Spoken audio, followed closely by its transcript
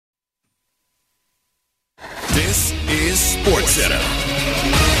This is SportsCenter.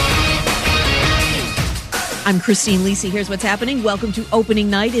 I'm Christine Lisi. Here's what's happening. Welcome to opening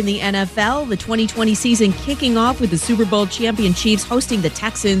night in the NFL. The 2020 season kicking off with the Super Bowl champion Chiefs hosting the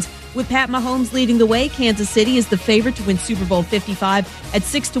Texans. With Pat Mahomes leading the way, Kansas City is the favorite to win Super Bowl 55 at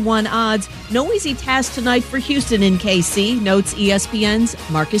 6-1 odds. No easy task tonight for Houston in KC, notes ESPN's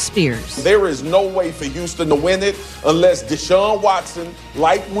Marcus Spears. There is no way for Houston to win it unless Deshaun Watson,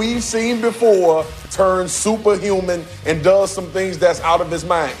 like we've seen before, turns superhuman and does some things that's out of his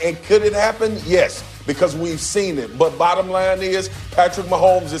mind. And could it happen? Yes, because we've seen it. But bottom line is, Patrick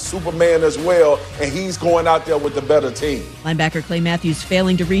Mahomes is Superman as well, and he's going out there with the better team. Linebacker Clay Matthews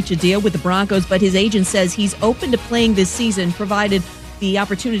failing to reach a deal with the Broncos, but his agent says he's open to playing this season, provided the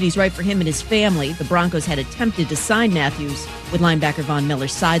opportunity's right for him and his family. The Broncos had attempted to sign Matthews, with linebacker Von Miller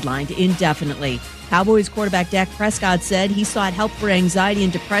sidelined indefinitely. Cowboys quarterback Dak Prescott said he sought help for anxiety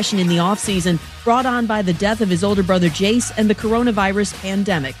and depression in the offseason, brought on by the death of his older brother Jace and the coronavirus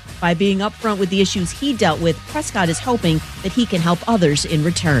pandemic. By being upfront with the issues he dealt with, Prescott is hoping that he can help others in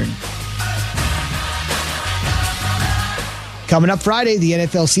return. Coming up Friday, the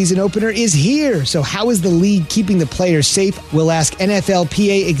NFL season opener is here. So how is the league keeping the players safe? We'll ask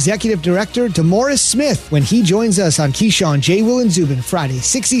NFLPA Executive Director DeMaurice Smith when he joins us on Keyshawn, J. Will, and Zubin, Friday,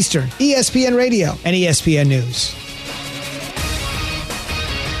 6 Eastern, ESPN Radio and ESPN News.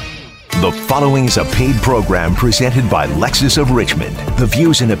 The following is a paid program presented by Lexus of Richmond. The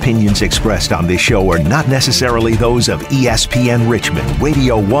views and opinions expressed on this show are not necessarily those of ESPN Richmond,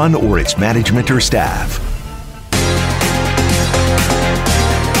 Radio 1, or its management or staff.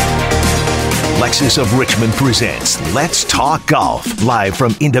 Lexus of Richmond presents Let's Talk Golf, live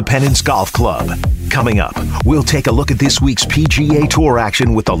from Independence Golf Club. Coming up, we'll take a look at this week's PGA Tour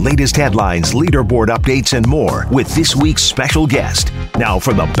action with the latest headlines, leaderboard updates, and more with this week's special guest. Now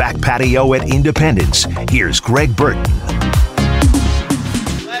from the back patio at Independence, here's Greg Burton.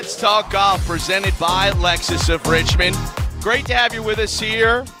 Let's Talk Golf, presented by Lexus of Richmond. Great to have you with us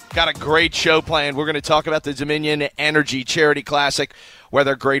here. Got a great show planned. We're going to talk about the Dominion Energy Charity Classic, where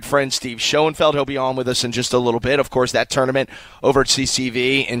their great friend Steve Schoenfeld, he'll be on with us in just a little bit. Of course, that tournament over at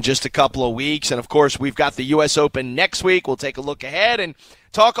CCV in just a couple of weeks. And, of course, we've got the U.S. Open next week. We'll take a look ahead and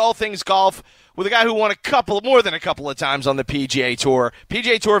talk all things golf with a guy who won more than a couple of times on the PGA Tour.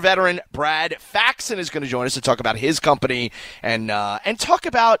 PGA Tour veteran Brad Faxon is going to join us to talk about his company and talk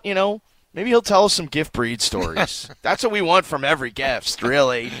about, maybe he'll tell us some gift breed stories. That's what we want from every guest,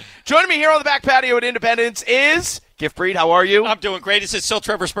 really. Joining me here on the back patio at Independence is Gift Breed. How are you? I'm doing great. Is it still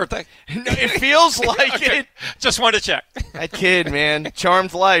Trevor's birthday? It feels like okay. it. Just wanted to check. That kid, man.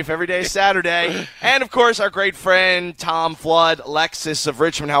 Charmed life. Every day is Saturday. And, of course, our great friend Tom Flood, Lexus of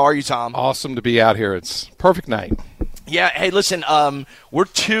Richmond. How are you, Tom? Awesome to be out here. It's a perfect night. Yeah, hey, listen, we're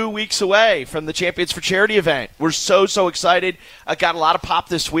 2 weeks away from the Champions for Charity event. We're so excited. I got a lot of pop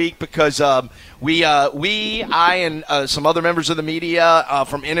this week because I and some other members of the media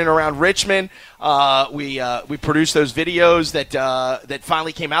from in and around Richmond, we produced those videos that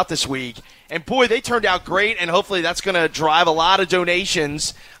finally came out this week. And, boy, they turned out great, and hopefully that's going to drive a lot of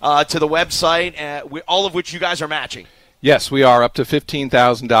donations to the website, all of which you guys are matching. Yes, we are up to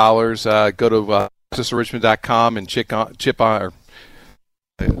 $15,000. Go to richmond.com and chip on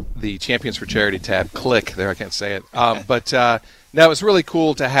the Champions for Charity tab. Click there, I can't say it. But no, it's really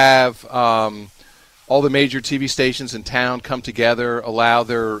cool to have all the major TV stations in town come together, allow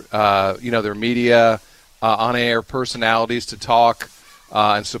their their media on-air personalities to talk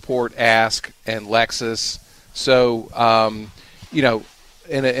and support Ask and Lexus. So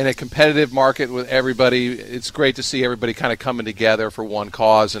in a competitive market with everybody, it's great to see everybody kind of coming together for one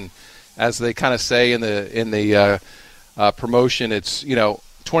cause. And as they kind of say in the promotion, it's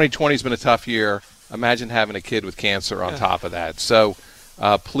 2020 has been a tough year. Imagine having a kid with cancer on top of that. So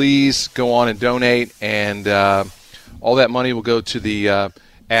please go on and donate, and all that money will go to the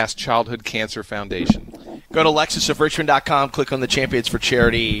Ask Childhood Cancer Foundation. Go to lexusofrichmond.com, click on the Champions for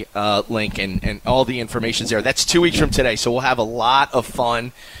Charity link, and all the information's there. That's 2 weeks from today, so we'll have a lot of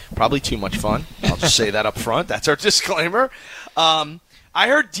fun, probably too much fun. I'll just say that up front. That's our disclaimer. I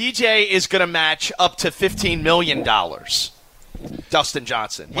heard DJ is going to match up to $15 million. Dustin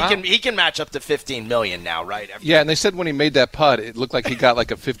Johnson. Wow. He can match up to $15 million now, right? Yeah, and they said when he made that putt, it looked like he got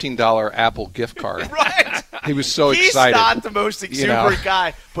like a $15 Apple gift card. Right. He was so excited. He's not the most exuberant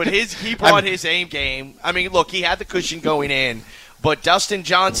guy, but he brought his aim game. I mean, look, he had the cushion going in, but Dustin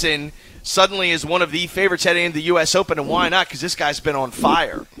Johnson suddenly is one of the favorites heading into the U.S. Open, and why not? Because this guy's been on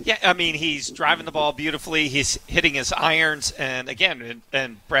fire. Yeah, I mean, he's driving the ball beautifully. He's hitting his irons, and again,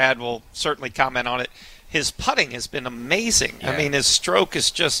 and Brad will certainly comment on it, his putting has been amazing. Yeah. I mean, his stroke is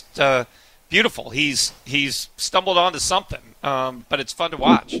just beautiful. He's stumbled onto something, but it's fun to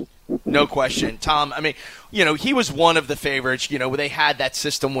watch. No question. Tom, I mean, he was one of the favorites. They had that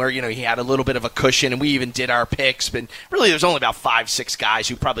system where, he had a little bit of a cushion, and we even did our picks. But really, there's only about 5-6 guys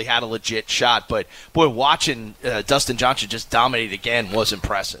who probably had a legit shot. But, boy, watching Dustin Johnson just dominate again was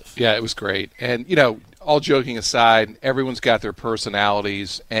impressive. Yeah, it was great. And, all joking aside, everyone's got their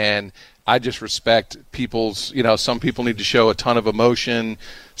personalities, and I just respect people's, some people need to show a ton of emotion.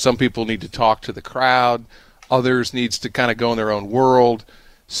 Some people need to talk to the crowd. Others needs to kind of go in their own world.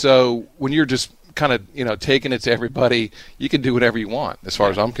 So when you're just kind of, taking it to everybody, you can do whatever you want as far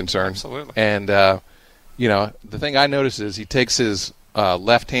as I'm concerned. Absolutely. And, the thing I notice is he takes his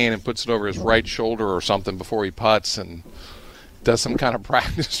left hand and puts it over his right shoulder or something before he putts and does some kind of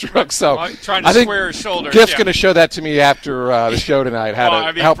practice stroke. So trying to square his shoulders. Giff's going to show that to me after the show tonight,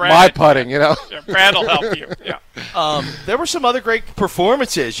 how to help Brad, my putting, Yeah, Brad will help you. Yeah. There were some other great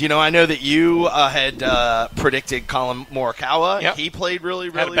performances. I know that you had predicted Colin Morikawa. Yep. He played really,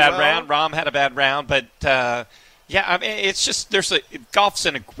 really had a bad well. round. Rahm had a bad round, but it's just golf's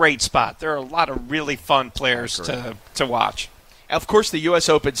in a great spot. There are a lot of really fun players to watch. Of course, the U.S.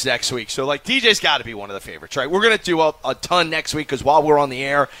 Open's next week, so DJ's got to be one of the favorites, right? We're going to do a ton next week because while we're on the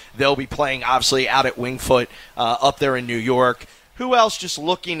air, they'll be playing obviously out at Wingfoot up there in New York. Who else, just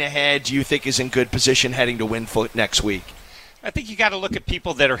looking ahead, do you think is in good position heading to Wingfoot next week? I think you got to look at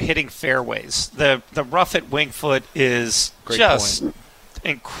people that are hitting fairways. The rough at Wingfoot is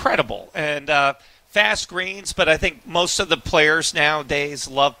incredible and fast greens, but I think most of the players nowadays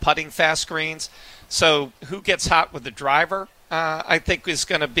love putting fast greens. So who gets hot with the driver? I think is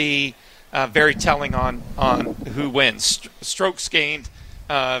going to be very telling on who wins. Strokes gained,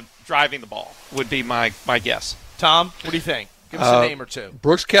 driving the ball would be my guess. Tom, what do you think? Give us a name or two.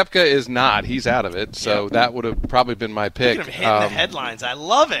 Brooks Koepka is not. He's out of it, so that would have probably been my pick. Look at him hitting the headlines. I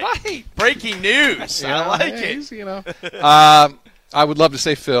love it. Right. Breaking news. I like it. I would love to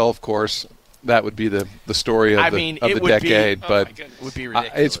say Phil, of course. That would be the story of the decade, but it would be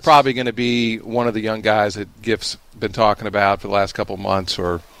ridiculous. It's probably going to be one of the young guys that Giff's been talking about for the last couple of months,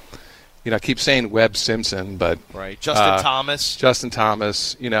 or I keep saying Webb Simpson, but Justin Thomas. Justin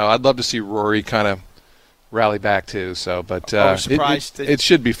Thomas. I'd love to see Rory kind of rally back too. So, but it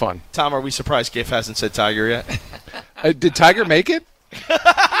should be fun. Tom, are we surprised Giff hasn't said Tiger yet? Did Tiger make it?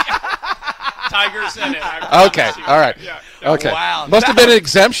 Tiger's in it. Okay, all right. Yeah. Okay. Wow. Must have been an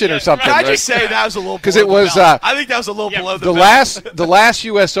exemption or something. Can I just say that was a little because below it was. the belt. I think that was a little below the belt. The last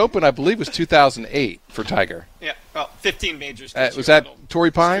U.S. Open, I believe, was 2008 for Tiger. Yeah, well, 15 majors. Was that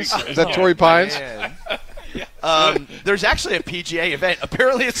Torrey Pines? Was that Torrey Pines? There's actually a PGA event.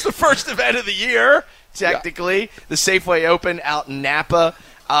 Apparently, it's the first event of the year. Technically, the Safeway Open out in Napa.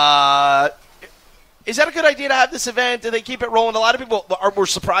 Is that a good idea to have this event? Do they keep it rolling? A lot of people were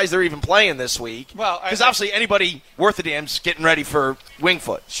surprised they're even playing this week. Well, because obviously anybody worth a damn's getting ready for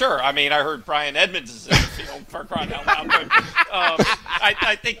Wingfoot. Sure. I mean, I heard Brian Edmonds is in the field for crying out loud. But,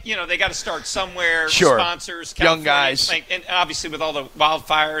 I think they got to start somewhere. Sure. Sponsors, young guys, and obviously with all the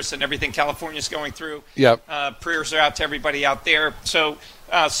wildfires and everything California's going through. Yep. Prayers are out to everybody out there. So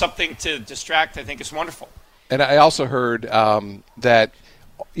something to distract, I think, is wonderful. And I also heard that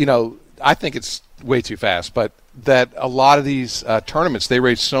I think it's way too fast, but that a lot of these tournaments, they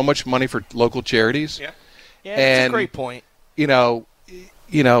raise so much money for local charities. Yeah, that's a great point. There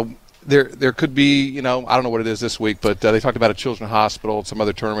could be, I don't know what it is this week, but they talked about a children's hospital, some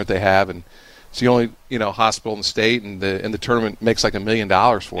other tournament they have, and it's the only, hospital in the state, and the tournament makes like $1 million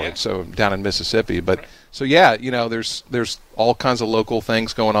for it. So down in Mississippi, but so there's all kinds of local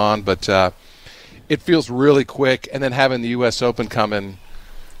things going on, but it feels really quick, and then having the U.S. Open come in.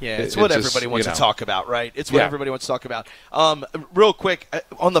 Yeah, it's what everybody wants to talk about, right? It's what everybody wants to talk about. Real quick,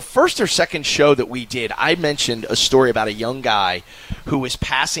 on the first or second show that we did, I mentioned a story about a young guy who was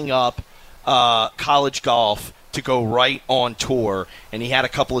passing up college golf to go right on tour, and he had a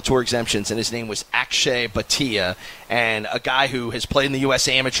couple of tour exemptions, and his name was Akshay Bhatia, and a guy who has played in the U.S.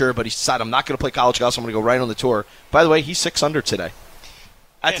 Amateur, but he decided, I'm not going to play college golf, so I'm going to go right on the tour. By the way, he's 6 under today.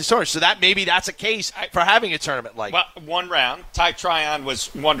 At the tournament. So that's a case for having a tournament like. Well, one round. Ty Tryon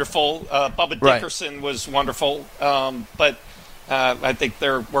was wonderful. Bubba Dickerson was wonderful. But I think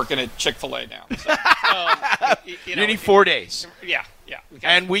they're working at Chick-fil-A now. So, you need 4 days. Yeah.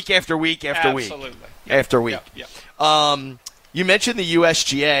 And week after week after week. Absolutely. After week. Yeah. You mentioned the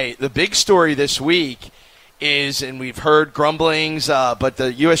USGA. The big story this week is, and we've heard grumblings, but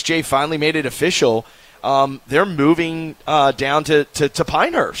the USGA finally made it official. They're moving down to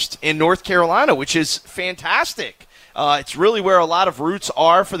Pinehurst in North Carolina, which is fantastic. It's really where a lot of roots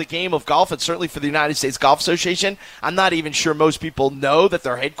are for the game of golf, and certainly for the United States Golf Association. I'm not even sure most people know that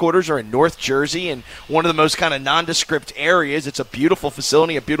their headquarters are in North Jersey, in one of the most kind of nondescript areas. It's a beautiful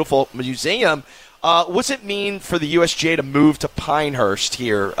facility, a beautiful museum. What's it mean for the USGA to move to Pinehurst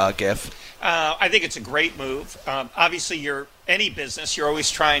here, Giff? I think it's a great move. Obviously, any business, you're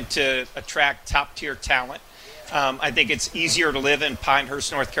always trying to attract top-tier talent. I think it's easier to live in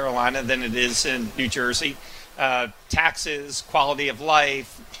Pinehurst, North Carolina than it is in New Jersey. Taxes, quality of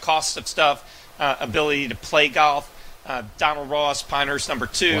life, cost of stuff, ability to play golf. Donald Ross, Pinehurst number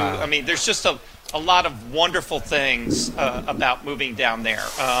 2. Wow. I mean, there's just a lot of wonderful things about moving down there.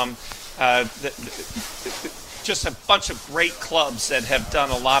 Just a bunch of great clubs that have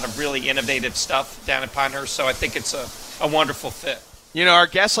done a lot of really innovative stuff down in Pinehurst, so I think it's a wonderful fit. You know, our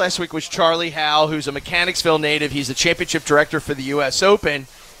guest last week was Charlie Howell, who's a Mechanicsville native. He's the championship director for the U.S. Open,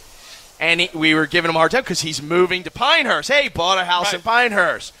 and we were giving him a hard time because he's moving to Pinehurst. Hey, bought a house in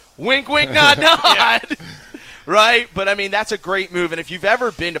Pinehurst. Wink, wink, nod, nod. Yeah. Right? But, I mean, that's a great move, and if you've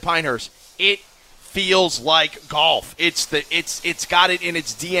ever been to Pinehurst, it feels like golf. It's got it in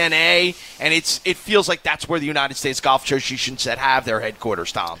its DNA, and it feels like that's where the United States Golf Association should have their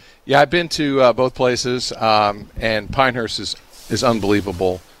headquarters, Tom. Yeah, I've been to both places, and Pinehurst is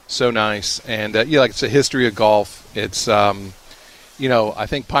unbelievable. So nice. And, like it's a history of golf. It's, I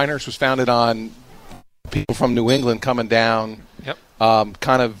think Pinehurst was founded on people from New England coming down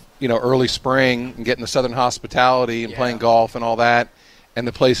kind of, early spring and getting the Southern hospitality and playing golf and all that. And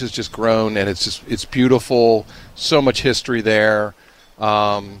the place has just grown, and it's beautiful. So much history there.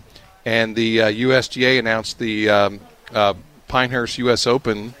 And the USGA announced the Pinehurst U.S.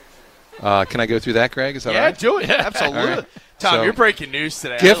 Open. Can I go through that, Greg? Is that right? Yeah, do it. Absolutely. Right. Tom, you're breaking news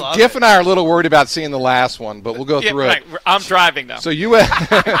today. Giff and I are a little worried about seeing the last one, but we'll go through it. I'm driving now. So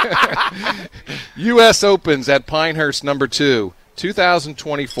U.S. Opens at Pinehurst number 2,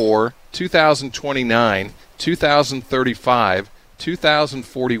 2024, 2029, 2035,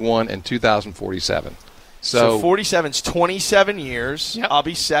 2041, and 2047. So 47's 27 years. Yep. I'll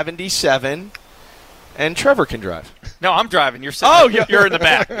be 77. And Trevor can drive. No, I'm driving. You're in the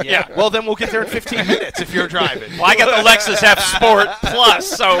back. Yeah. Well, then we'll get there in 15 minutes if you're driving. Well, I got the Lexus F Sport Plus,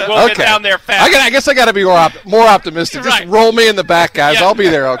 so we'll get down there fast. I guess I got to be more optimistic. Just roll me in the back, guys. Yeah. I'll be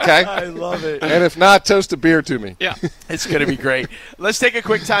there, okay? I love it. And if not, toast a beer to me. Yeah. It's going to be great. Let's take a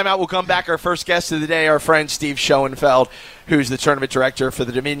quick timeout. We'll come back. Our first guest of the day, our friend Steve Schoenfeld, who's the tournament director for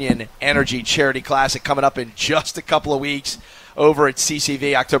the Dominion Energy Charity Classic, coming up in just a couple of weeks over at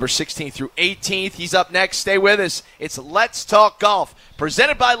CCV, October 16th through 18th. He's up next. Stay with us. It's Let's Talk Golf,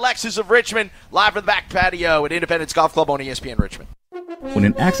 presented by Lexus of Richmond, live from the back patio at Independence Golf Club on ESPN Richmond. When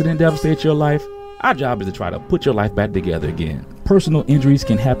an accident devastates your life, our job is to try to put your life back together again. Personal injuries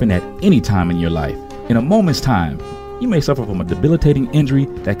can happen at any time in your life. In a moment's time, you may suffer from a debilitating injury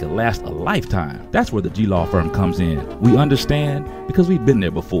that could last a lifetime. That's where the G Law Firm comes in. We understand because we've been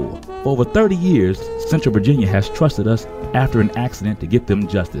there before. For over 30 years, Central Virginia has trusted us after an accident to get them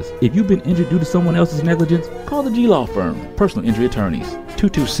justice. If you've been injured due to someone else's negligence, call the G Law Firm, personal injury attorneys,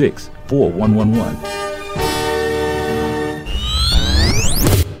 226-4111.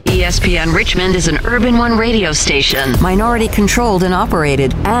 ESPN Richmond is an Urban One radio station, minority controlled and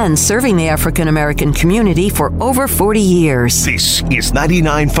operated, and serving the African American community for over 40 years. This is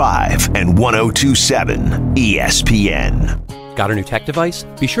 99.5 and 102.7 ESPN. Got a new tech device?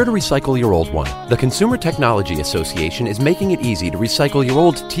 Be sure to recycle your old one. The Consumer Technology Association is making it easy to recycle your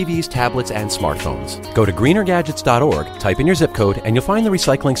old TVs, tablets, and smartphones. Go to greenergadgets.org, type in your zip code, and you'll find the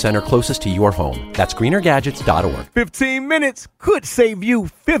recycling center closest to your home. That's greenergadgets.org. 15 minutes could save you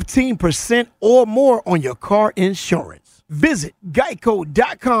 15% or more on your car insurance. Visit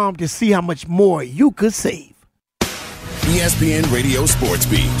geico.com to see how much more you could save. ESPN Radio Sports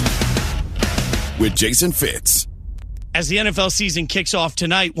Beat with Jason Fitz. As the NFL season kicks off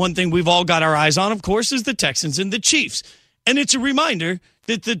tonight, one thing we've all got our eyes on, of course, is the Texans and the Chiefs. And it's a reminder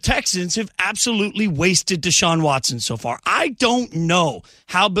that the Texans have absolutely wasted Deshaun Watson so far. I don't know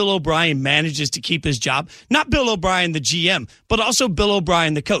how Bill O'Brien manages to keep his job. Not Bill O'Brien, the GM, but also Bill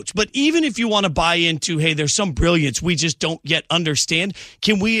O'Brien, the coach. But even if you want to buy into, hey, there's some brilliance we just don't yet understand,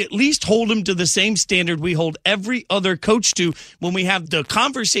 can we at least hold him to the same standard we hold every other coach to when we have the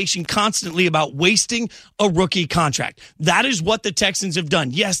conversation constantly about wasting a rookie contract? That is what the Texans have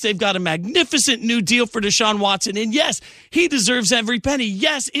done. Yes, they've got a magnificent new deal for Deshaun Watson, and yes, he deserves every penny.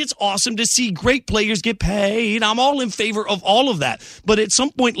 yes, it's awesome to see great players get paid. I'm all in favor of all of that. But at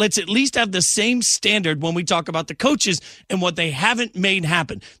some point, let's at least have the same standard when we talk about the coaches and what they haven't made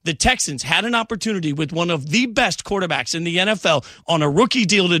happen. The Texans had an opportunity with one of the best quarterbacks in the NFL on a rookie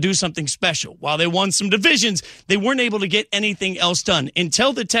deal to do something special. While they won some divisions, they weren't able to get anything else done.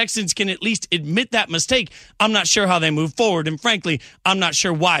 Until the Texans can at least admit that mistake, I'm not sure how they move forward. And frankly, I'm not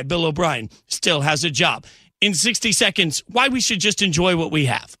sure why Bill O'Brien still has a job. In 60 seconds, why we should just enjoy what we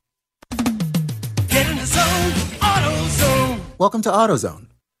have. Get in the zone, AutoZone. Welcome to AutoZone.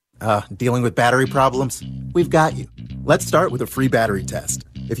 Dealing with battery problems? We've got you. Let's start with a free battery test.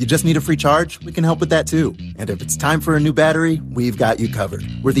 If you just need a free charge, we can help with that too. And if it's time for a new battery, we've got you covered.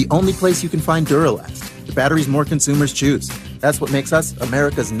 We're the only place you can find Duralast, the batteries more consumers choose. That's what makes us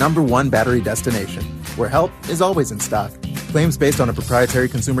America's #1 battery destination, where help is always in stock. Claims based on a proprietary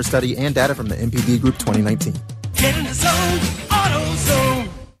consumer study and data from the MPD Group 2019. Get in the zone, AutoZone.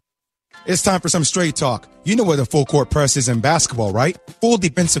 It's time for some straight talk. You know what a full court press is in basketball, right? Full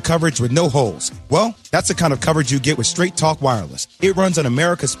defensive coverage with no holes. Well, that's the kind of coverage you get with Straight Talk Wireless. It runs on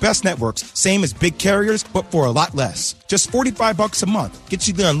America's best networks, same as big carriers, but for a lot less. Just $45 a month gets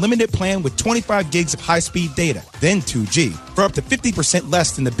you the unlimited plan with 25 gigs of high-speed data, then 2G, for up to 50%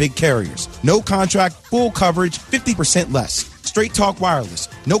 less than the big carriers. No contract, full coverage, 50% less. Straight Talk Wireless.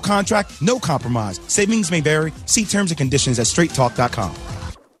 No contract, no compromise. Savings may vary. See terms and conditions at straighttalk.com.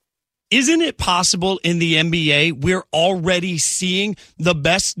 Isn't it possible in the NBA we're already seeing the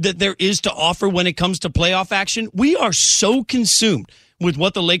best that there is to offer when it comes to playoff action? We are so consumed with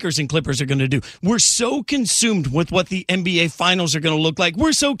what the Lakers and Clippers are going to do. We're so consumed with what the NBA Finals are going to look like.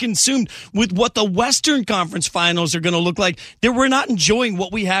 We're so consumed with what the Western Conference Finals are going to look like that we're not enjoying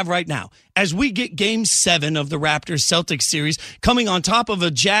what we have right now. As we get Game 7 of the Raptors-Celtics series coming on top of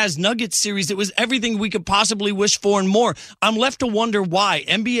a Jazz-Nuggets series that was everything we could possibly wish for and more, I'm left to wonder why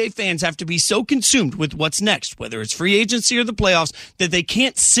NBA fans have to be so consumed with what's next, whether it's free agency or the playoffs, that they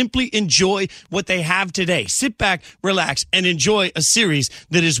can't simply enjoy what they have today. Sit back, relax, and enjoy a series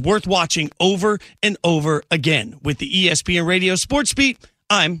that is worth watching over and over again. With the ESPN Radio Sports Beat,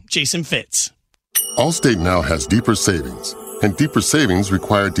 I'm Jason Fitz. Allstate now has deeper savings, and deeper savings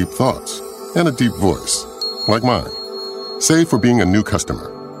require deep thoughts and a deep voice, like mine. Save for being a new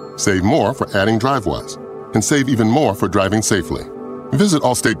customer. Save more for adding DriveWise, and save even more for driving safely. Visit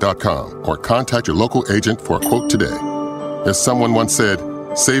Allstate.com or contact your local agent for a quote today. As someone once said,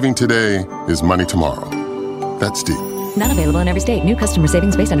 saving today is money tomorrow. That's deep. Not available in every state. New customer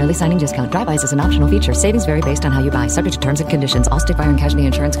savings based on early signing discount. DriveWise is an optional feature. Savings vary based on how you buy. Subject to terms and conditions. Allstate Fire and Casualty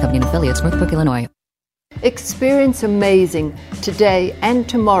Insurance Company and affiliates. Northbrook, Illinois. Experience amazing today and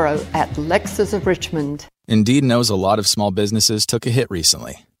tomorrow at Lexus of Richmond. Indeed knows a lot of small businesses took a hit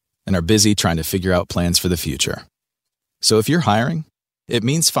recently and are busy trying to figure out plans for the future. So if you're hiring, it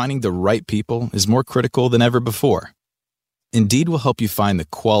means finding the right people is more critical than ever before. Indeed will help you find the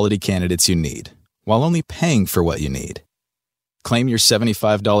quality candidates you need while only paying for what you need. Claim your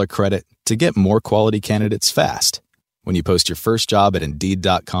 $75 credit to get more quality candidates fast when you post your first job at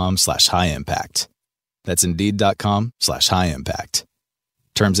Indeed.com/high-impact. That's Indeed.com/high-impact.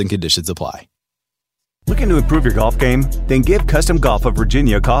 Terms and conditions apply. Looking to improve your golf game? Then give Custom Golf of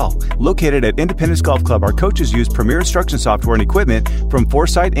Virginia a call. Located at Independence Golf Club, our coaches use premier instruction software and equipment from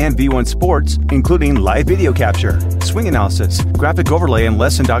Foresight and V1 Sports, including live video capture, swing analysis, graphic overlay, and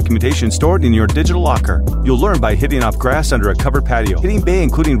lesson documentation stored in your digital locker. You'll learn by hitting off grass under a covered patio, hitting bay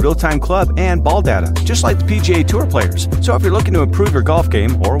including real-time club and ball data, just like the PGA Tour players. So if you're looking to improve your golf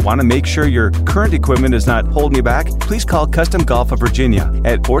game or want to make sure your current equipment is not holding you back, please call Custom Golf of Virginia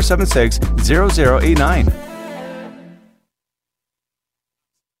at 476-0089.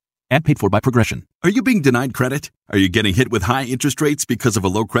 And paid for by Progression. Are you being denied credit? Are you getting hit with high interest rates because of a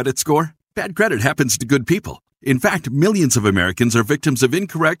low credit score? Bad credit happens to good people. In fact, millions of Americans are victims of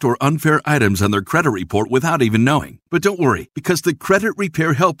incorrect or unfair items on their credit report without even knowing. But don't worry, because the Credit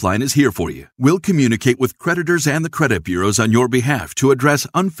Repair Helpline is here for you. We'll communicate with creditors and the credit bureaus on your behalf to address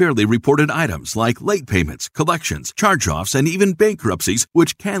unfairly reported items like late payments, collections, charge-offs, and even bankruptcies,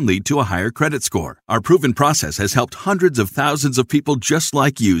 which can lead to a higher credit score. Our proven process has helped hundreds of thousands of people just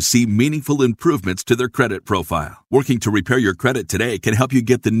like you see meaningful improvements to their credit profile. Working to repair your credit today can help you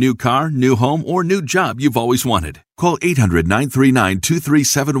get the new car, new home, or new job you've always wanted. Call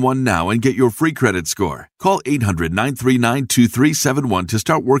 800-939-2371 now and get your free credit score. Call 800-939-2371 to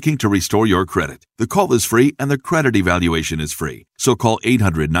start working to restore your credit. The call is free and the credit evaluation is free. So call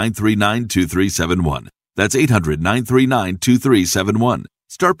 800-939-2371. That's 800-939-2371.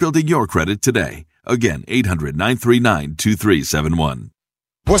 Start building your credit today. Again, 800-939-2371.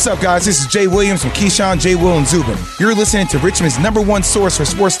 What's up, guys? This is Jay Williams from Keyshawn, J. Will, and Zubin. You're listening to Richmond's #1 source for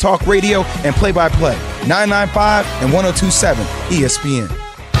sports talk radio and play-by-play. 995 and 102.7 ESPN.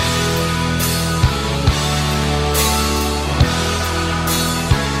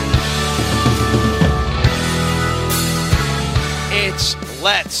 It's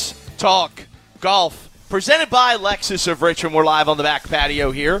Let's Talk Golf, presented by Lexus of Richmond. We're live on the back patio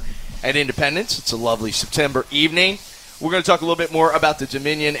here at Independence. It's a lovely September evening. We're going to talk a little bit more about the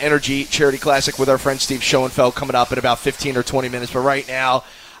Dominion Energy Charity Classic with our friend Steve Schoenfeld coming up in about 15 or 20 minutes. But right now,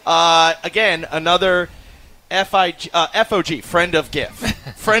 again, another FOG, friend of GIF.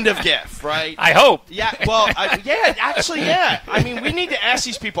 Friend of GIF, right? I hope. Yeah, well, yeah. I mean, we need to ask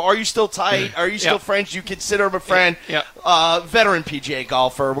these people, are you still tight? Are you still friends? Do you consider him a friend? Yeah. Veteran PGA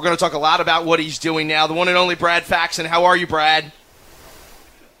golfer. We're going to talk a lot about what he's doing now. The one and only Brad Faxon. How are you, Brad?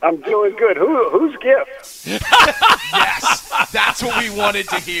 I'm doing good. Who's GIF? Yes, that's what we wanted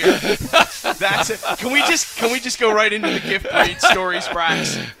to hear. That's it. Can we just go right into the GIF breed stories, Brad?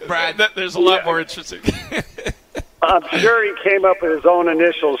 There's a lot more interesting. I'm sure he came up with his own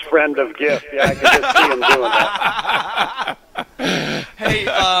initials, friend of GIF. Yeah, I can just see him doing that. Hey,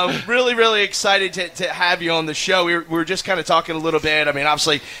 really, really excited to have you on the show. We were just kind of talking a little bit. I mean,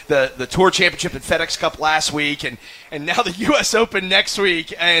 obviously, the Tour Championship and FedEx Cup last week, and now the U.S. Open next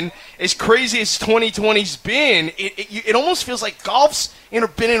week. And as crazy as 2020's been, it almost feels like golf's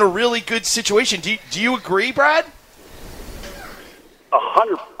been in a really good situation. Do you agree, Brad?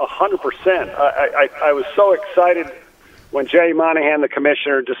 100%. I was so excited when Jay Monahan, the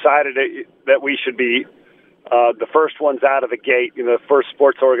commissioner, decided that we should be the first ones out of the gate, the first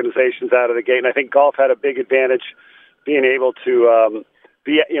sports organizations out of the gate. And I think golf had a big advantage being able to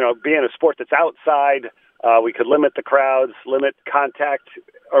be in a sport that's outside. We could limit the crowds, limit contact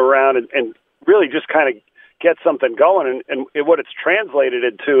around, and really just kind of get something going. And what it's translated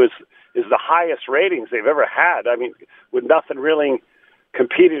into is the highest ratings they've ever had. I mean, with nothing really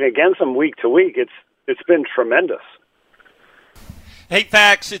competing against them week to week, it's been tremendous. Hey,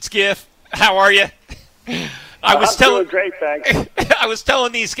 Fax, it's GIF. How are you? I'm doing great, thanks. I was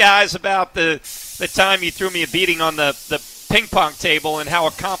telling these guys about the time you threw me a beating on the ping pong table and how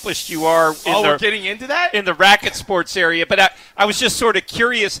accomplished you are. We're getting into that? In the racket sports area. But I was just sort of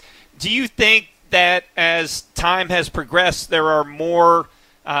curious, do you think that as time has progressed, there are more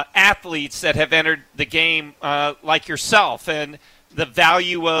athletes that have entered the game like yourself, and the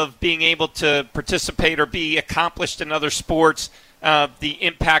value of being able to participate or be accomplished in other sports, the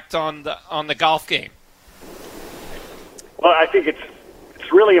impact on the golf game? Well, I think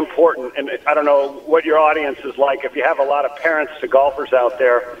it's really important, and I don't know what your audience is like. If you have a lot of parents to golfers out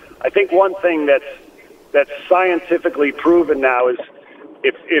there, I think one thing that's scientifically proven now is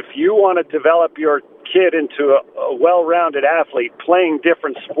if you want to develop your kid into a well-rounded athlete, playing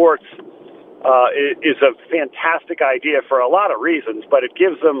different sports is a fantastic idea for a lot of reasons, but it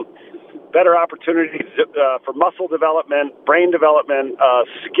gives them better opportunities for muscle development, brain development,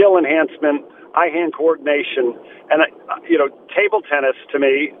 skill enhancement, eye-hand coordination. And, table tennis to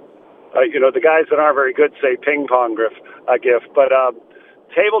me, the guys that aren't very good say ping pong, GIF, but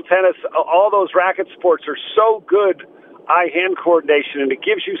table tennis, all those racket sports are so good eye-hand coordination, and it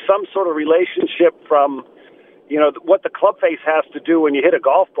gives you some sort of relationship from, what the club face has to do when you hit a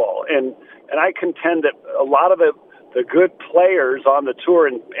golf ball. And I contend that a lot of the good players on the tour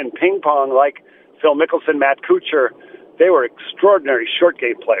in ping pong, like Phil Mickelson, Matt Kuchar, they were extraordinary short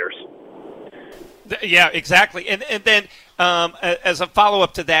game players. Yeah, exactly. And then as a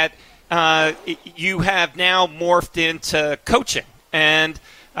follow-up to that, you have now morphed into coaching. And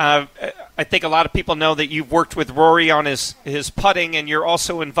I think a lot of people know that you've worked with Rory on his putting, and you're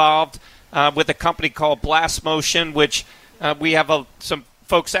also involved with a company called Blast Motion, which we have some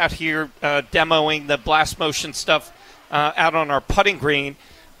folks out here demoing the Blast Motion stuff out on our putting green.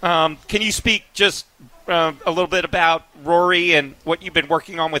 Can you speak just a little bit about Rory and what you've been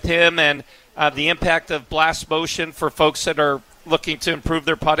working on with him and the impact of Blast Motion for folks that are looking to improve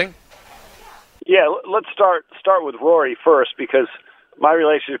their putting? Yeah, let's start with Rory first, because my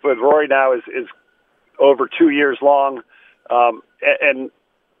relationship with Rory now is over 2 years long. And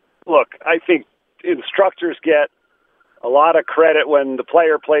look, I think instructors get a lot of credit when the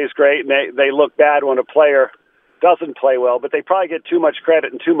player plays great, and they look bad when a player doesn't play well, but they probably get too much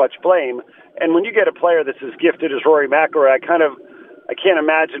credit and too much blame. And when you get a player that's as gifted as Rory McIlroy, I can't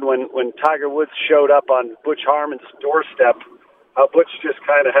imagine when Tiger Woods showed up on Butch Harmon's doorstep, how Butch just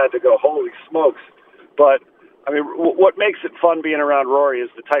kind of had to go, holy smokes. But, I mean, what makes it fun being around Rory is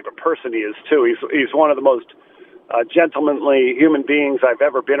the type of person he is, too. He's one of the most gentlemanly human beings I've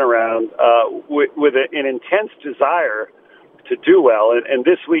ever been around, with an intense desire to do well. And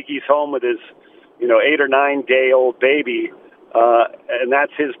this week he's home with his 8 or 9 day old baby, and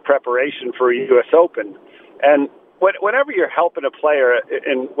that's his preparation for a U.S. Open. And whenever you're helping a player,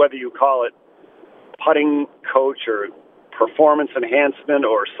 and whether you call it putting coach or performance enhancement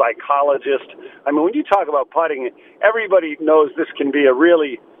or psychologist, I mean, when you talk about putting, everybody knows this can be a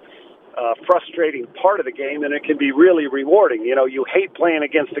really frustrating part of the game, and it can be really rewarding. You hate playing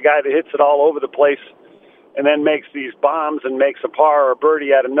against a guy that hits it all over the place and then makes these bombs and makes a par or a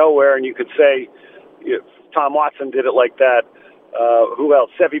birdie out of nowhere, and you could say, Tom Watson did it like that. Who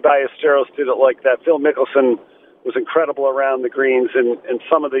else? Seve Ballesteros did it like that. Phil Mickelson was incredible around the greens, and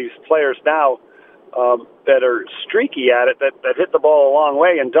some of these players now that are streaky at it, that hit the ball a long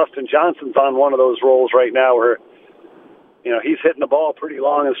way, and Dustin Johnson's on one of those rolls right now where he's hitting the ball pretty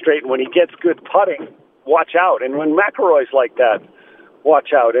long and straight, and when he gets good putting, watch out. And when McIlroy's like that, watch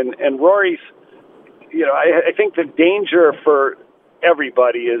out. And Rory's, I think the danger for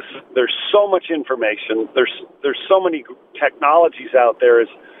everybody is there's so much information, there's so many technologies out there, is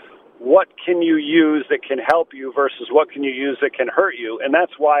what can you use that can help you versus what can you use that can hurt you. And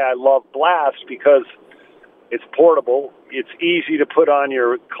that's why I love Blast, because it's portable, it's easy to put on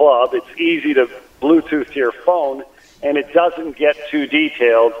your club, it's easy to Bluetooth to your phone, and it doesn't get too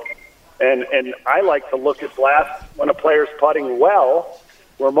detailed. And I like to look at Blast when a player's putting well,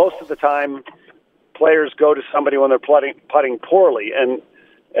 where most of the time players go to somebody when they're putting poorly.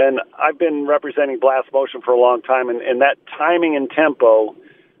 And I've been representing Blast Motion for a long time, and that timing and tempo,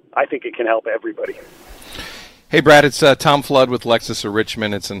 I think it can help everybody. Hey, Brad, it's Tom Flood with Lexus of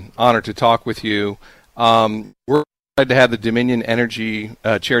Richmond. It's an honor to talk with you. We're excited to have the Dominion Energy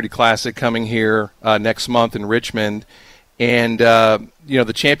Charity Classic coming here next month in Richmond. And,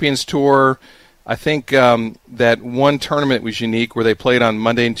 the Champions Tour, I think that one tournament was unique where they played on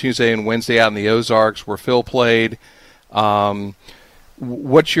Monday and Tuesday and Wednesday out in the Ozarks where Phil played.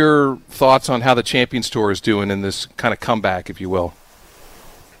 What's your thoughts on how the Champions Tour is doing in this kind of comeback, if you will?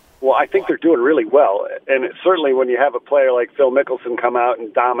 Well, I think they're doing really well. And certainly when you have a player like Phil Mickelson come out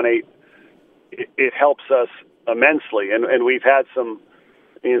and dominate, it helps us immensely. And we've had some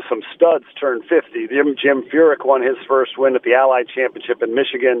studs turn 50. Jim Furyk won his first win at the Allied Championship in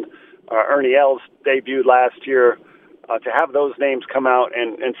Michigan. Ernie Els debuted last year. To have those names come out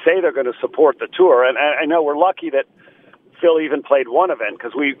and say they're going to support the tour. And I know we're lucky that Phil even played one event,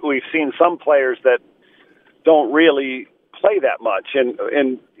 because we've seen some players that don't really play that much. And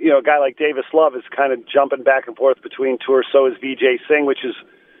a guy like Davis Love is kind of jumping back and forth between tours. So is Vijay Singh, which is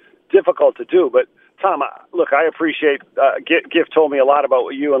difficult to do. But Tom, look, I appreciate, Giff told me a lot about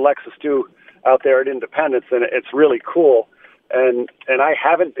what you and Lexus do out there at Independence, and it's really cool. And I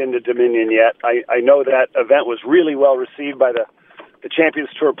haven't been to Dominion yet. I know that event was really well received by the Champions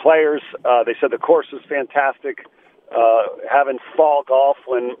Tour players. They said the course was fantastic. Having fall golf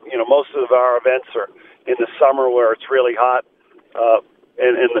when, most of our events are in the summer where it's really hot,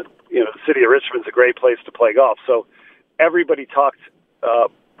 and the city of Richmond's a great place to play golf. So everybody talked,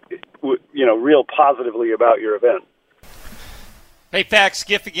 real positively about your event. Hey, Fax,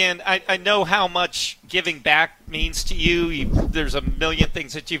 Giff again. I know how much giving back means to you. There's a million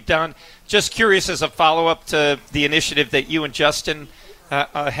things that you've done. Just curious, as a follow-up to the initiative that you and Justin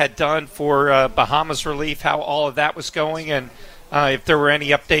had done for Bahamas Relief, how all of that was going, and if there were any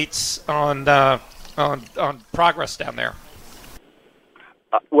updates on progress down there.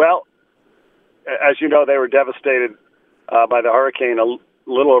 Well, as you know, they were devastated by the hurricane a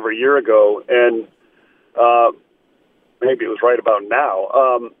little over a year ago, and maybe it was right about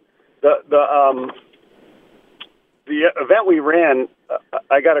now. The event we ran,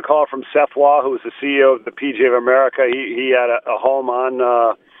 I got a call from Seth Waugh, who was the CEO of the PGA of America. He had a home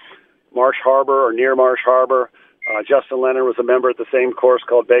on Marsh Harbor or near Marsh Harbor. Justin Leonard was a member at the same course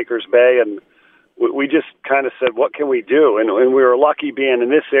called Baker's Bay, and we just kind of said, what can we do? And we were lucky being in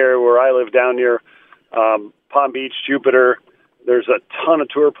this area where I live down near Palm Beach, Jupiter. There's a ton of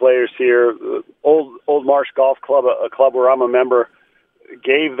tour players here. Old Marsh Golf Club, a club where I'm a member,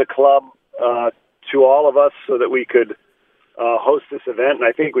 gave the club to all of us so that we could host this event. And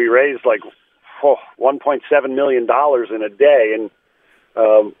I think we raised like $1.7 million in a day.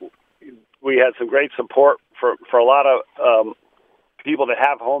 And we had some great support for a lot of people that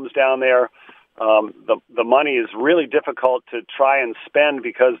have homes down there. The money is really difficult to try and spend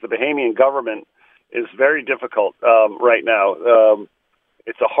because the Bahamian government is very difficult right now.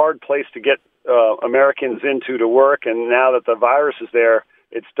 It's a hard place to get Americans into to work, and now that the virus is there,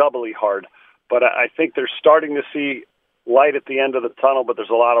 it's doubly hard. But I think they're starting to see light at the end of the tunnel, but there's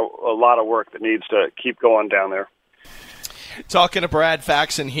a lot of work that needs to keep going down there. Talking to Brad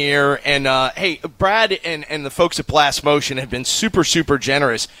Faxon here, and hey, Brad and the folks at Blast Motion have been super, super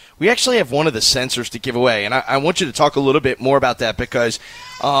generous. We actually have one of the sensors to give away, and I want you to talk a little bit more about that because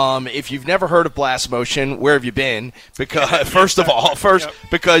if you've never heard of Blast Motion, where have you been? Because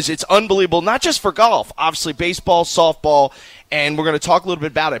because it's unbelievable, not just for golf, obviously baseball, softball, and we're going to talk a little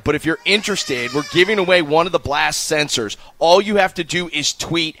bit about it. But if you're interested, we're giving away one of the Blast sensors. All you have to do is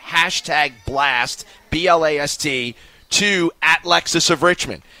tweet #Blast, BLAST, to @Lexus of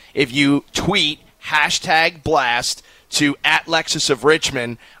Richmond. If you tweet #Blast to @Lexus of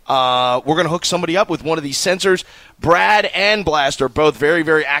Richmond, we're going to hook somebody up with one of these sensors. Brad and Blast are both very,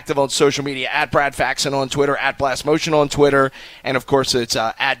 very active on social media, @Brad Faxon on Twitter, @Blast Motion on Twitter, and of course it's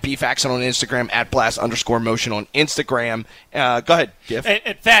 @BFaxon on Instagram, @Blast_Motion on Instagram. Go ahead, Giff.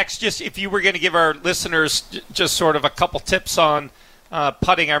 And Fax, just if you were going to give our listeners just sort of a couple tips on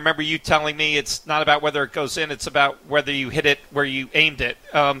putting. I remember you telling me it's not about whether it goes in, it's about whether you hit it where you aimed it.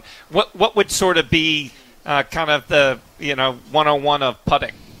 What would sort of be kind of the 101 of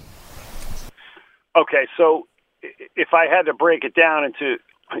putting? Okay, so if I had to break it down into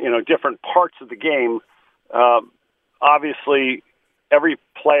different parts of the game, obviously every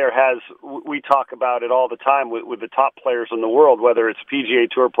player has. We talk about it all the time with the top players in the world, whether it's a PGA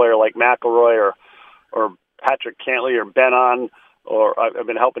Tour player like McIlroy or Patrick Cantlay or Ben On, or I've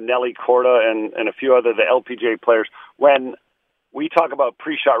been helping Nelly Korda and a few other the LPGA players. When we talk about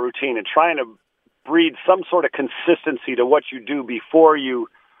pre-shot routine and trying to breed some sort of consistency to what you do before you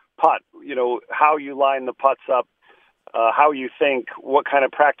putt, how you line the putts up, how you think, what kind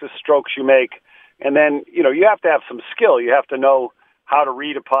of practice strokes you make, and then you have to have some skill. You have to know how to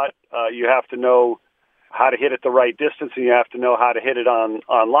read a putt. You have to know how to hit it the right distance, and you have to know how to hit it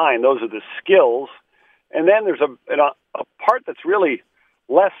online. Those are the skills. And then there's a part that's really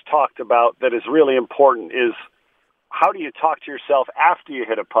less talked about that is really important is how do you talk to yourself after you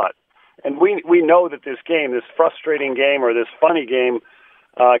hit a putt? And we know that this game, this frustrating game or this funny game,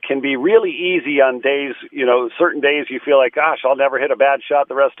 can be really easy on days, certain days you feel like, gosh, I'll never hit a bad shot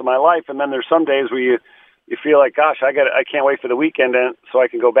the rest of my life. And then there's some days where you feel like, gosh, I can't wait for the weekend so I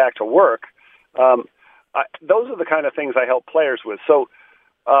can go back to work. Those are the kind of things I help players with. So,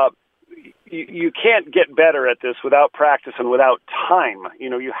 you can't get better at this without practice and without time.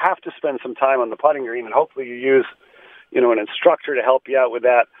 You have to spend some time on the putting green, and hopefully you use, an instructor to help you out with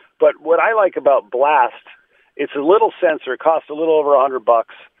that. But what I like about Blast, it's a little sensor. It costs a little over $100,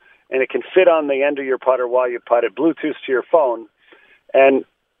 and it can fit on the end of your putter while you putt. It Bluetooths to your phone, and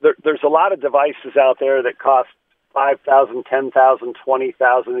there's a lot of devices out there that cost $5,000, $10,000,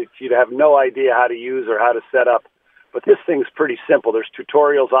 $20,000 that you'd have no idea how to use or how to set up. But this thing's pretty simple. There's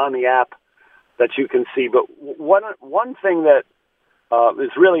tutorials on the app that you can see. But one thing that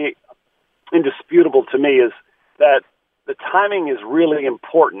is really indisputable to me is that the timing is really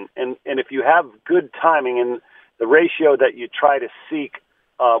important. And if you have good timing, and the ratio that you try to seek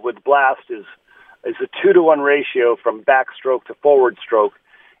with Blast is a 2-to-1 ratio from backstroke to forward stroke.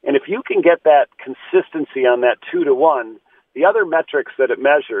 And if you can get that consistency on that 2-to-1, the other metrics that it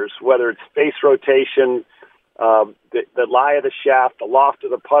measures, whether it's face rotation, the lie of the shaft, the loft of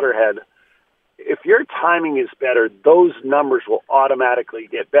the putter head, if your timing is better, those numbers will automatically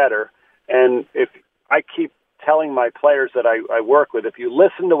get better. And if I keep telling my players that I work with, if you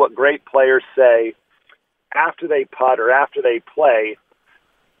listen to what great players say after they putt or after they play,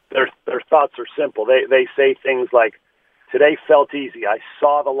 their thoughts are simple. They say things like, today felt easy. I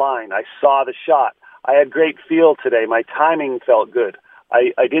saw the line. I saw the shot. I had great feel today. My timing felt good.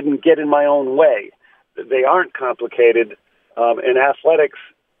 I didn't get in my own way. They aren't complicated. In athletics,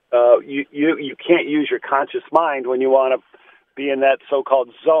 you can't use your conscious mind when you want to be in that so-called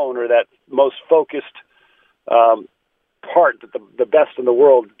zone or that most focused part that the best in the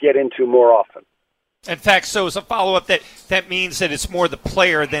world get into more often. In fact, so as a follow-up, that means that it's more the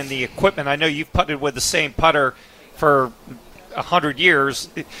player than the equipment. I know you've putted with the same putter for 100 years.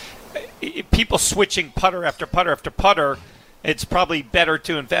 People switching putter after putter after putter, it's probably better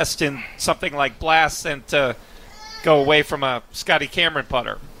to invest in something like Blast than to go away from a Scotty Cameron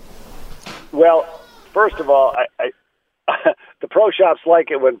putter. Well, first of all, I the pro shops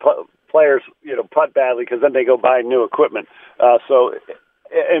like it when players putt badly because then they go buy new equipment.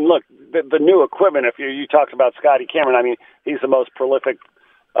 And look, the new equipment, if you talked about Scotty Cameron, I mean, he's the most prolific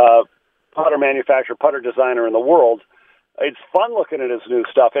putter manufacturer, putter designer in the world. It's fun looking at his new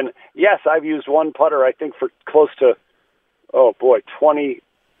stuff. And yes, I've used one putter, I think, for close to, 22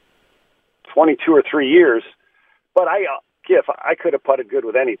 or 3 years. But I could have putted good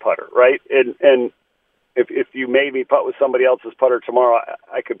with any putter, right? And if you made me putt with somebody else's putter tomorrow,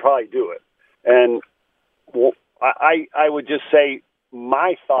 I could probably do it. And I would just say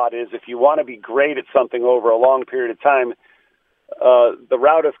my thought is if you want to be great at something over a long period of time, the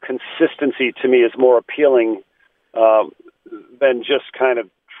route of consistency to me is more appealing than just kind of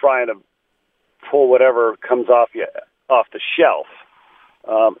trying to pull whatever comes off the shelf.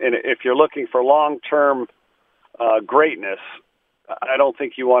 And if you're looking for long-term greatness, I don't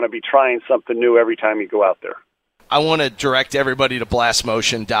think you want to be trying something new every time you go out there. I want to direct everybody to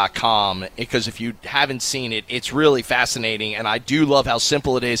blastmotion.com because if you haven't seen it, it's really fascinating, and I do love how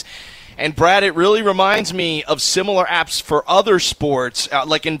simple it is. And, Brad, it really reminds me of similar apps for other sports,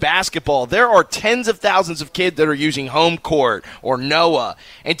 like in basketball. There are tens of thousands of kids that are using Home Court or Noah.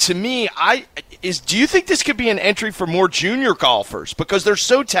 And to me, do you think this could be an entry for more junior golfers because they're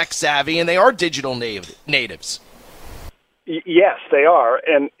so tech-savvy and they are digital natives? Yes, they are,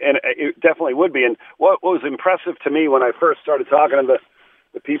 and it definitely would be. And what was impressive to me when I first started talking to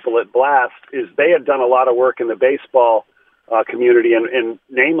the people at Blast is they had done a lot of work in the baseball community, and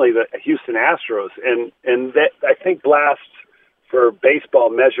namely the Houston Astros. And that, I think Blast for baseball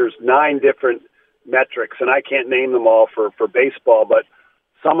measures 9 different metrics, and I can't name them all for baseball, but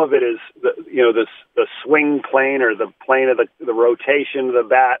some of it is the swing plane or the plane of the rotation of the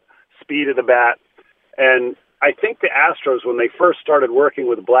bat, speed of the bat, and I think the Astros, when they first started working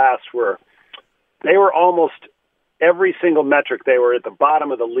with Blast, they were almost every single metric. They were at the bottom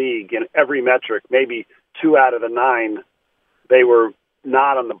of the league in every metric, maybe 2 out of the 9. They were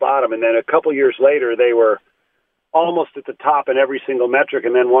not on the bottom. And then a couple years later, they were almost at the top in every single metric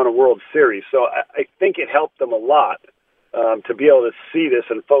and then won a World Series. So I think it helped them a lot to be able to see this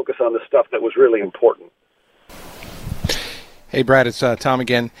and focus on the stuff that was really important. Hey, Brad, it's Tom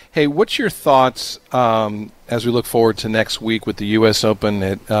again. Hey, what's your thoughts as we look forward to next week with the U.S. Open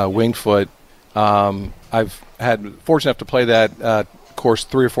at Winged Foot? I've had fortunate enough to play that course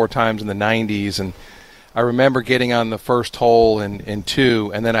 3 or 4 times in the 90s, and I remember getting on the first hole in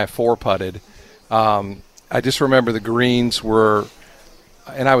 2, and then I 4-putted. I just remember the greens were,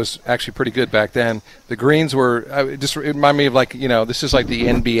 and I was actually pretty good back then. The greens were, it reminded me of this is like the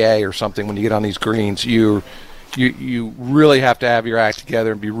NBA or something when you get on these greens. You really have to have your act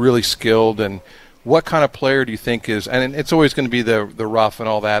together and be really skilled. And what kind of player do you think is? And it's always going to be the rough and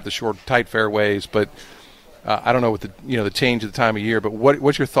all that, the short, tight fairways. But I don't know with the change of the time of year. But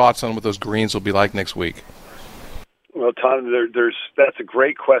what's your thoughts on what those greens will be like next week? Well, Tom, that's a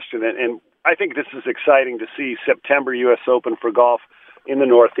great question, and I think this is exciting to see September U.S. Open for golf in the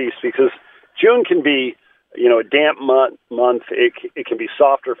Northeast because June can be a damp month. It can be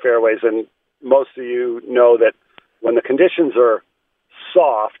softer fairways, and most of you know that when the conditions are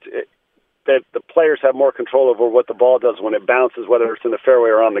soft, that the players have more control over what the ball does when it bounces, whether it's in the fairway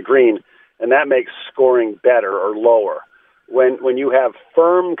or on the green, and that makes scoring better or lower. When you have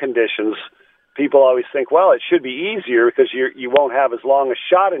firm conditions, people always think, well, it should be easier because you won't have as long a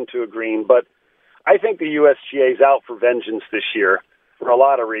shot into a green, but I think the USGA is out for vengeance this year for a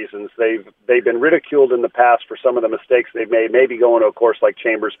lot of reasons. They've been ridiculed in the past for some of the mistakes they've made, maybe going to a course like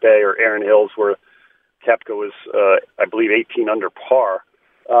Chambers Bay or Erin Hills where Koepka was, I believe, 18 under par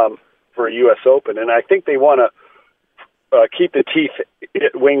for a U.S. Open. And I think they want to keep the teeth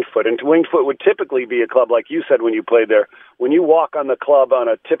at Winged Foot. And Winged Foot would typically be a club, like you said when you played there. When you walk on the club on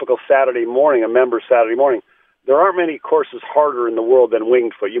a typical Saturday morning, a member Saturday morning, there aren't many courses harder in the world than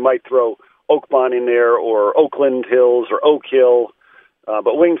Winged Foot. You might throw Oakmont in there or Oakland Hills or Oak Hill.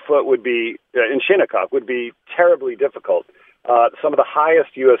 But Winged Foot would be, in Shinnecock, would be terribly difficult. Some of the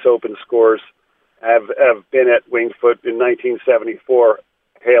highest U.S. Open scores have been at Winged Foot. In 1974,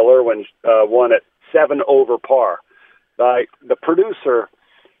 Hale Irwin won at 7 over par. The producer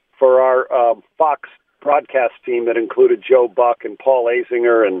for our Fox broadcast team that included Joe Buck and Paul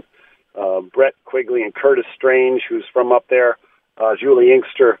Azinger and Brett Quigley and Curtis Strange, who's from up there, Julie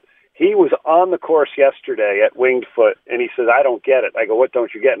Inkster, he was on the course yesterday at Winged Foot, and he says, I don't get it. I go, what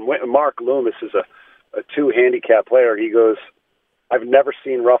don't you get? And Mark Loomis is a 2-handicap player. He goes, I've never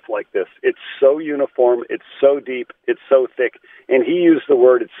seen rough like this. It's so uniform. It's so deep. It's so thick. And he used the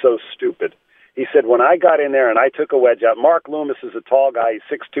word, it's so stupid. He said, when I got in there and I took a wedge out, Mark Loomis is a tall guy.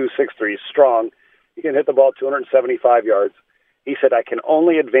 He's 6'2", 6'3". He's strong. He can hit the ball 275 yards. He said, I can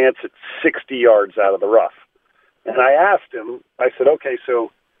only advance it 60 yards out of the rough. And I asked him, I said, okay,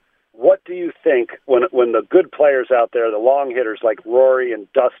 so what do you think when the good players out there, the long hitters like Rory and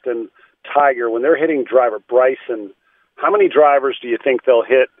Dustin, Tiger, when they're hitting driver, Bryson, how many drivers do you think they'll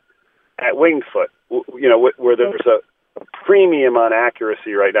hit at Winged Foot? Where there's a premium on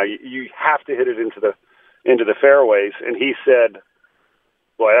accuracy right now. You have to hit it into the fairways. And he said,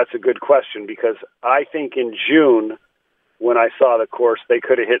 boy, that's a good question because I think in June when I saw the course, they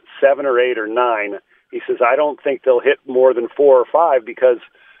could have hit 7 or 8 or 9. He says, I don't think they'll hit more than 4 or 5 because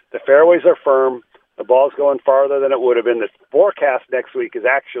the fairways are firm, the ball's going farther than it would have been. The forecast next week is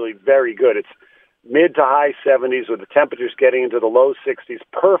actually very good. It's mid to high 70s with the temperatures getting into the low 60s.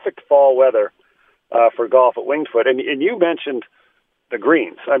 Perfect fall weather for golf at Winged Foot. And you mentioned the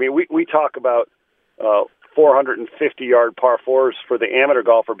greens. I mean, we talk about 450-yard par 4s for the amateur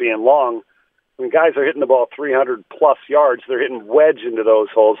golfer being long. When guys are hitting the ball 300-plus yards, they're hitting wedge into those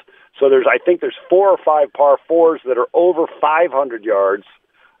holes. So I think there's 4 or 5 par 4s that are over 500 yards.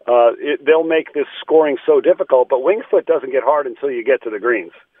 They'll make this scoring so difficult, but Winged Foot doesn't get hard until you get to the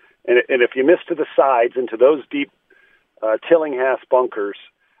greens. And if you miss to the sides into those deep Tillinghast bunkers,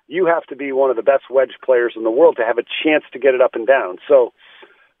 you have to be one of the best wedge players in the world to have a chance to get it up and down. So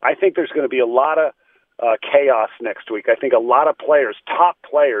I think there's going to be a lot of chaos next week. I think a lot of players, top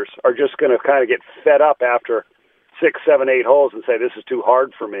players, are just going to kind of get fed up after 6, 7, 8 holes and say, this is too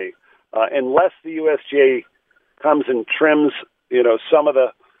hard for me. Unless the USGA comes and trims, some of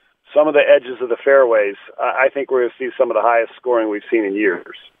the edges of the fairways, I think we're going to see some of the highest scoring we've seen in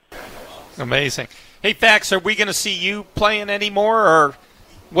years. Amazing. Hey, Fax, are we going to see you playing anymore, or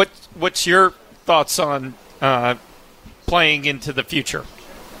what's your thoughts on playing into the future?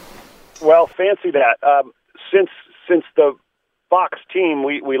 Well, fancy that. Since the Fox team,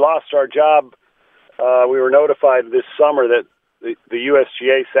 we lost our job. We were notified this summer that the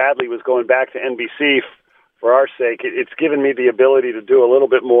USGA sadly was going back to NBC for our sake. It's given me the ability to do a little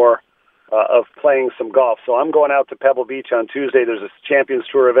bit more of playing some golf. So I'm going out to Pebble Beach on Tuesday. There's a Champions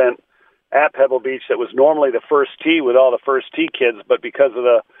Tour event at Pebble Beach that was normally the first tee with all the first tee kids, but because of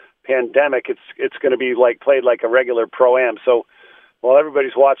the pandemic, it's going to be played like a regular pro-am. So while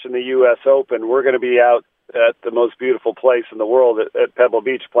everybody's watching the U.S. Open, we're going to be out at the most beautiful place in the world at Pebble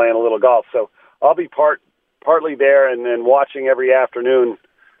Beach playing a little golf. So I'll be partly there and then watching every afternoon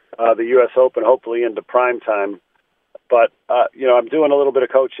the U.S. Open, hopefully into prime time. But, I'm doing a little bit of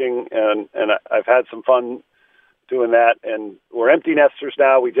coaching, and I've had some fun doing that. And we're empty nesters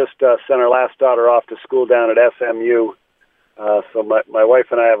now. We just sent our last daughter off to school down at SMU. So my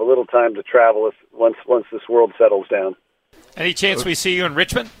wife and I have a little time to travel once this world settles down. Any chance we see you in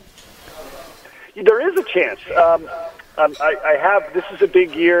Richmond? There is a chance. I have. This is a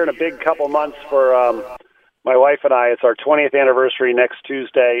big year and a big couple months for my wife and I. It's our 20th anniversary next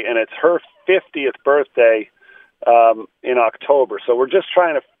Tuesday, and it's her 50th birthday in October. So we're just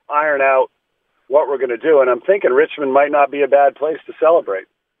trying to iron out what we're going to do, and I'm thinking Richmond might not be a bad place to celebrate.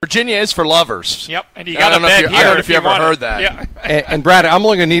 Virginia is for lovers. Yep, and you got a bed here. I don't know if you ever heard that. Yeah. And Brad, I'm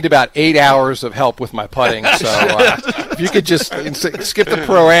only going to need about 8 hours of help with my putting. So if you could just skip the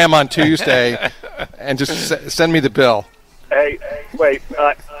Pro-Am on Tuesday and just send me the bill. Hey, wait.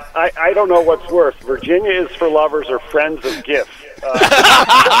 I don't know what's worse. Virginia is for lovers or friends of gifts.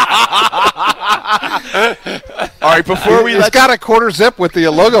 All right, before we He's got a quarter zip with the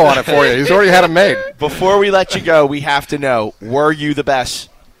logo on it for you. He's already had them made. Before we let you go, we have to know, were you the best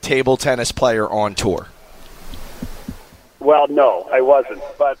table tennis player on tour? Well, no, I wasn't.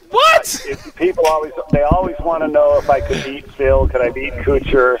 But what? People always want to know if I could beat Phil, could I beat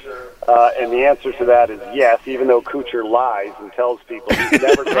Kuchar? And the answer to that is yes, even though Kuchar lies and tells people he's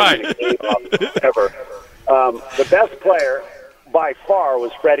never taken a game off ever. The best player by far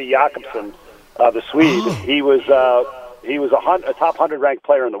was Freddie Jakobsen, the Swede. He was a top 100 ranked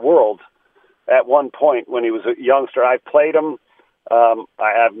player in the world at one point when he was a youngster. I played him. I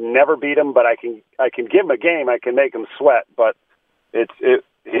have never beat him, but I can give him a game. I can make him sweat, but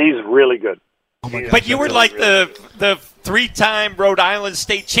he's really good. But you were like the 3-time Rhode Island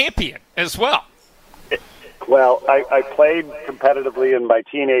state champion as well. Well, I played competitively in my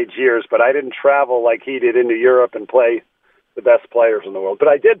teenage years, but I didn't travel like he did into Europe and play the best players in the world. But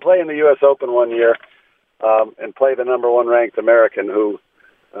I did play in the U.S. Open one year and play the number 1 ranked American who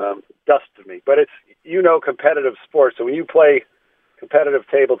dusted me. But it's competitive sports. So when you play competitive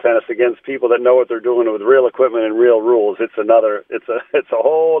table tennis against people that know what they're doing with real equipment and real rules, it's a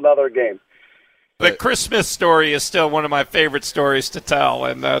whole other game. The Christmas story is still one of my favorite stories to tell,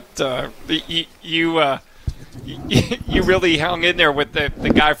 and that you really hung in there with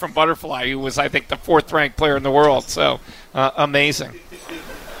the guy from Butterfly, who was, I think, the 4th-ranked player in the world. So, amazing.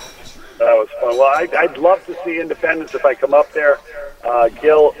 That was fun. Well, I'd love to see Independence if I come up there.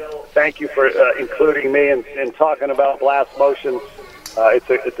 Gil, thank you for including me and talking about Blast Motion.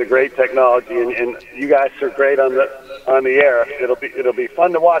 It's a great technology, and you guys are great on the air. It'll be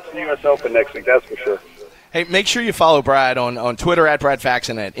fun to watch the U.S. Open next week, that's for sure. Hey, make sure you follow Brad on Twitter at Brad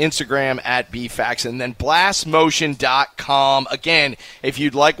Faxon, at Instagram at BFaxon, then blastmotion.com. Again, if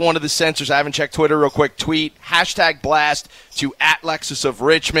you'd like one of the sensors, I haven't checked Twitter real quick, tweet #blast to @Lexus of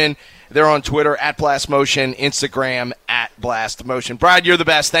Richmond. They're on Twitter at Blast Motion, Instagram at Blast Motion. Brad, you're the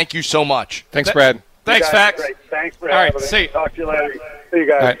best. Thank you so much. Thanks, Brad. Thanks, Fax. Thanks for All right, having me. see you. Talk to you later. See you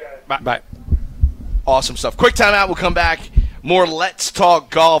guys. Bye. Awesome stuff. Quick timeout. We'll come back. More Let's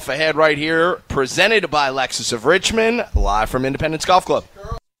Talk Golf ahead right here. Presented by Lexus of Richmond, live from Independence Golf Club.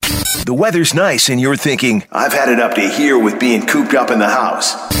 The weather's nice and you're thinking, I've had it up to here with being cooped up in the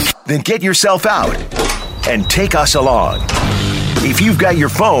house. Then get yourself out and take us along. If you've got your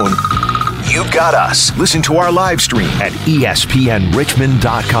phone, you've got us. Listen to our live stream at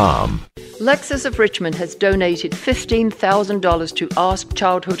ESPNRichmond.com. Lexus of Richmond has donated $15,000 to Ask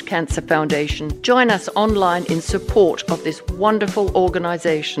Childhood Cancer Foundation. Join us online in support of this wonderful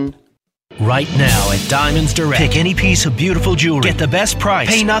organization. Right now at Diamonds Direct. Pick any piece of beautiful jewelry. Get the best price.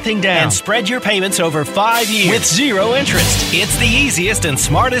 Pay nothing down. And spread your payments over 5 years. With 0 interest. It's the easiest and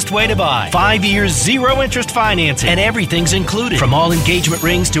smartest way to buy. 5 years, 0 interest financing. And everything's included. From all engagement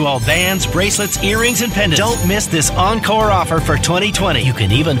rings to all bands, bracelets, earrings, and pendants. Don't miss this encore offer for 2020. You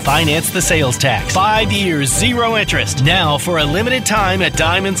can even finance the sales tax. 5 years, 0 interest. Now for a limited time at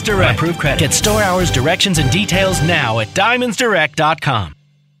Diamonds Direct. Approved credit. Get store hours, directions, and details now at DiamondsDirect.com.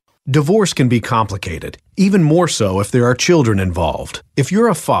 Divorce can be complicated, even more so if there are children involved. If you're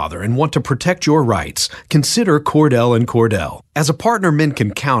a father and want to protect your rights, consider Cordell & Cordell. As a partner men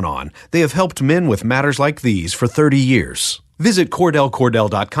can count on, they have helped men with matters like these for 30 years. Visit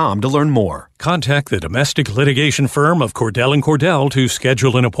CordellCordell.com to learn more. Contact the domestic litigation firm of Cordell & Cordell to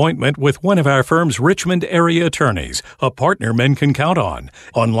schedule an appointment with one of our firm's Richmond area attorneys, a partner men can count on.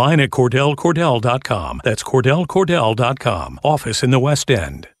 Online at CordellCordell.com. That's CordellCordell.com. Office in the West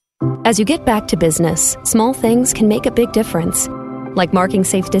End. As you get back to business, small things can make a big difference. Like marking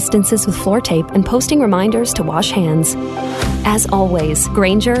safe distances with floor tape and posting reminders to wash hands. As always,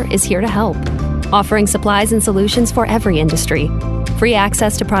 Grainger is here to help, offering supplies and solutions for every industry. Free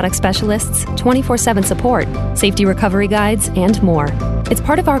access to product specialists, 24/7 support, safety recovery guides, and more. It's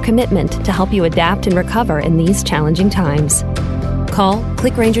part of our commitment to help you adapt and recover in these challenging times. Call,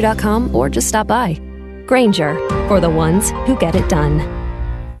 click Grainger.com, or just stop by. Grainger, for the ones who get it done.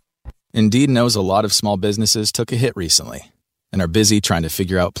 Indeed knows a lot of small businesses took a hit recently and are busy trying to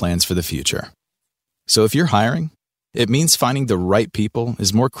figure out plans for the future. So if you're hiring, it means finding the right people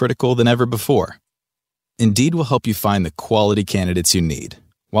is more critical than ever before. Indeed will help you find the quality candidates you need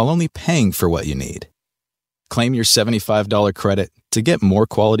while only paying for what you need. Claim your $75 credit to get more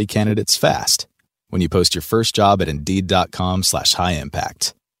quality candidates fast when you post your first job at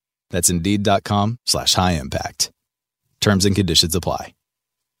Indeed.com/high-impact. That's Indeed.com/high-impact. Terms and conditions apply.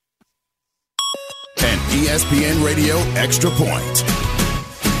 And ESPN Radio Extra Point.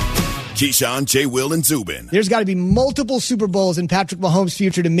 Keyshawn, J. Will, and Zubin. There's got to be multiple Super Bowls in Patrick Mahomes'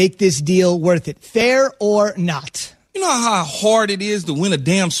 future to make this deal worth it. Fair or not? You know how hard it is to win a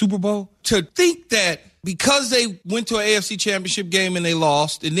damn Super Bowl? To think that because they went to an AFC championship game and they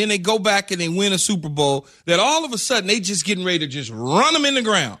lost, and then they go back and they win a Super Bowl, that all of a sudden they just getting ready to just run them in the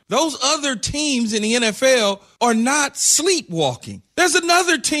ground. Those other teams in the NFL are not sleepwalking. There's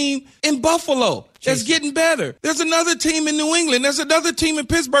another team in Buffalo that's getting better. There's another team in New England. There's another team in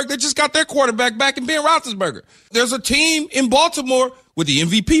Pittsburgh that just got their quarterback back in Ben Roethlisberger. There's a team in Baltimore, with the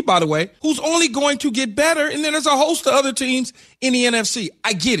MVP, by the way, who's only going to get better. And then there's a host of other teams in the NFC.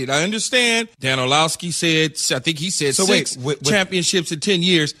 I get it. I understand. Dan Orlovsky said, I think he said six championships in 10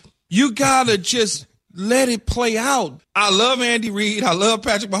 years. You got to just let it play out. I love Andy Reid. I love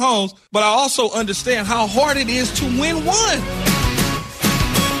Patrick Mahomes. But I also understand how hard it is to win one.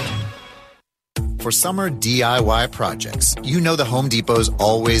 For summer DIY projects, you know the Home Depot's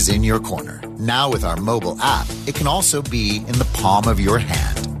always in your corner. Now with our mobile app, it can also be in the palm of your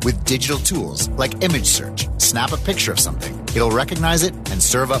hand. With digital tools like image search, snap a picture of something. It'll recognize it and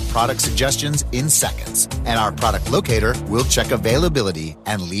serve up product suggestions in seconds. And our product locator will check availability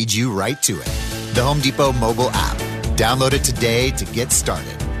and lead you right to it. The Home Depot mobile app. Download it today to get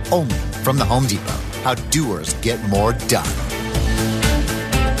started. Only from the Home Depot. How doers get more done.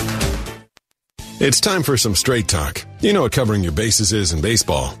 It's time for some straight talk. You know what covering your bases is in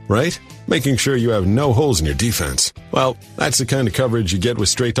baseball, right? Making sure you have no holes in your defense. Well, that's the kind of coverage you get with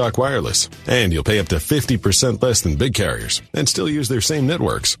Straight Talk Wireless. And you'll pay up to 50% less than big carriers and still use their same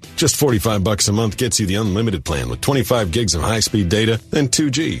networks. Just $45 a month gets you the unlimited plan with 25 gigs of high-speed data and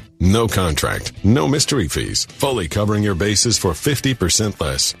 2G. No contract, no mystery fees. Fully covering your bases for 50%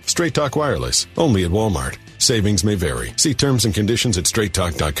 less. Straight Talk Wireless, only at Walmart. Savings may vary. See terms and conditions at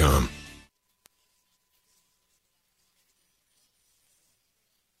straighttalk.com.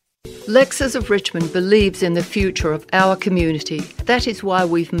 Lexus of Richmond believes in the future of our community. That is why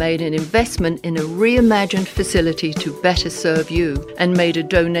we've made an investment in a reimagined facility to better serve you and made a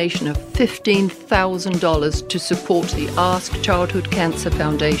donation of $15,000 to support the Ask Childhood Cancer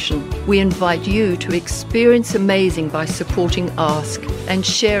Foundation. We invite you to experience amazing by supporting Ask and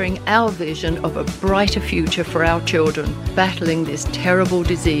sharing our vision of a brighter future for our children battling this terrible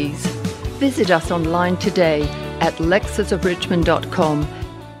disease. Visit us online today at lexusofrichmond.com.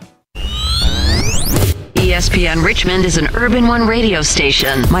 ESPN Richmond is an Urban One radio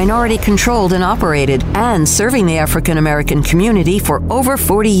station, minority controlled and operated, and serving the African American community for over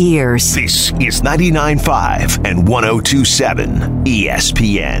 40 years. This is 99.5 and 102.7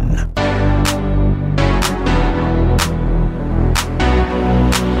 ESPN.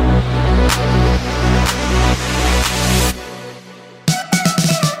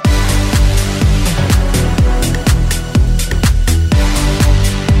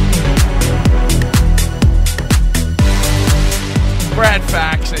 Brad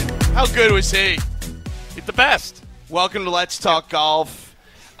Faxon. How good was he? He's the best. Welcome to Let's Talk Golf,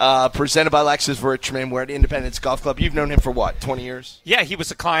 presented by Lexus of Richmond. We're at Independence Golf Club. You've known him for what, 20 years? Yeah, he was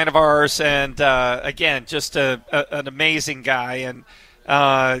a client of ours, and again, just an amazing guy.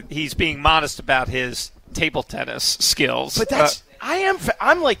 And he's being modest about his table tennis skills. But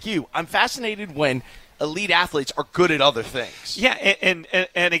I'm like you. I'm fascinated when elite athletes are good at other things. Yeah, and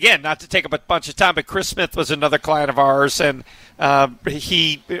again, not to take up a bunch of time, but Chris Smith was another client of ours, and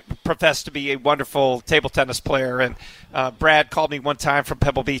he professed to be a wonderful table tennis player. And Brad called me one time from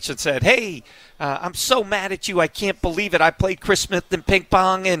Pebble Beach and said, "Hey, I'm so mad at you. I can't believe it. I played Chris Smith in ping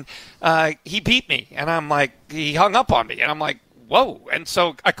pong, and he beat me." And I'm like, he hung up on me, and I'm like, whoa. And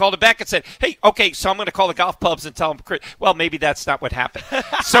so I called him back and said, "Hey, okay, so I'm going to call the golf pubs and tell them," well, maybe that's not what happened.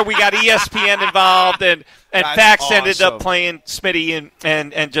 So we got ESPN involved, and Fax awesome. Ended up playing Smitty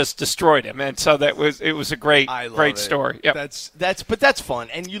and just destroyed him. And so it was a great story. Yep. That's fun.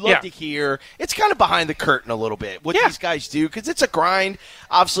 And you love to hear, it's kind of behind the curtain a little bit, what these guys do, because it's a grind,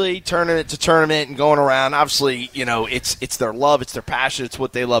 obviously, tournament to tournament and going around. Obviously, it's their love, it's their passion, it's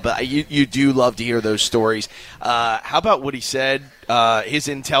what they love. But you do love to hear those stories. How about what he said, his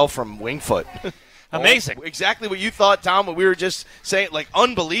intel from Wingfoot? Amazing. Exactly what you thought, Tom, what we were just saying, like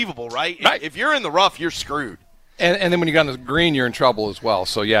unbelievable, right? If you're in the rough, you're screwed. And then when you get on the green, you're in trouble as well.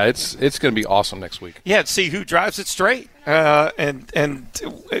 So, yeah, it's going to be awesome next week. Yeah, see who drives it straight. And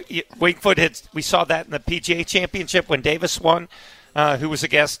Wingfoot we saw that in the PGA Championship when Davis won, who was a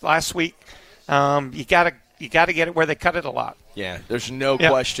guest last week. You gotta get it where they cut it a lot. Yeah, there's no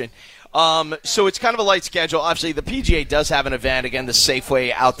question. So it's kind of a light schedule. Obviously, the PGA does have an event, again, the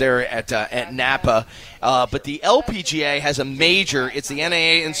Safeway out there at Napa. But the LPGA has a major. It's the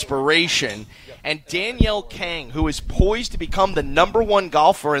NAA Inspiration. And Danielle Kang, who is poised to become the #1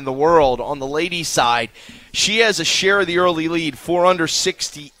 golfer in the world on the ladies' side, she has a share of the early lead, 4 under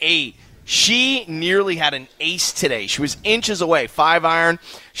 68. She nearly had an ace today. She was inches away, 5-iron.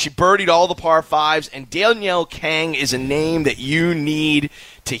 She birdied all the par 5s, and Danielle Kang is a name that you need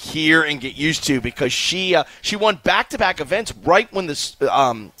to hear and get used to because she won back-to-back events right when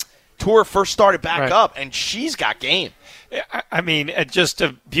the tour first started back up, and she's got game. I mean, just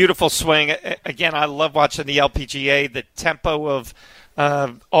a beautiful swing. Again, I love watching the LPGA. The tempo of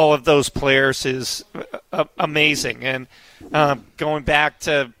all of those players is amazing. And going back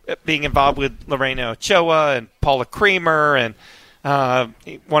to being involved with Lorena Ochoa and Paula Creamer and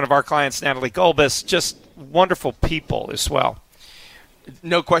one of our clients, Natalie Golbis, just wonderful people as well.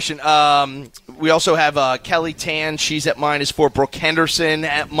 No question. We also have Kelly Tan. She's at -4. Brooke Henderson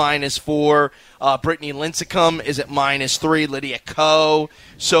at -4. Brittany Lincecum is at -3. Lydia Ko.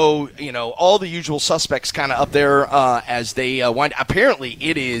 So, all the usual suspects kind of up there as they wind. Apparently,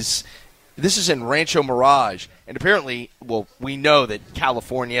 this is in Rancho Mirage. And apparently, we know that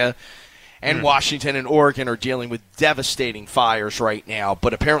California and Washington and Oregon are dealing with devastating fires right now,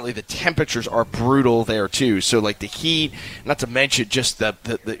 but apparently the temperatures are brutal there too. So like the heat, not to mention just the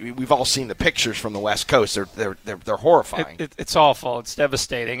we've all seen the pictures from the West Coast. They're horrifying. It's awful. It's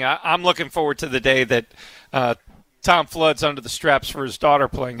devastating. I'm looking forward to the day that Tom Flood's under the straps for his daughter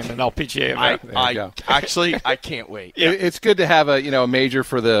playing in an LPGA event. I can't wait. It's good to have a major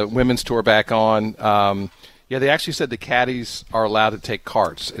for the women's tour back on. Yeah, they actually said the caddies are allowed to take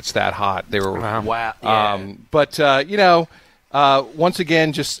carts. It's that hot. They were wow. Yeah. But once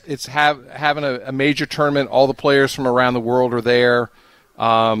again, just it's having a major tournament. All the players from around the world are there.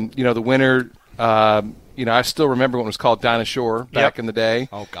 The winner. I still remember when it was called Dinah Shore back in the day.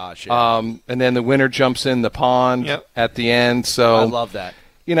 Oh gosh. Yeah. And then the winner jumps in the pond at the end. So I love that.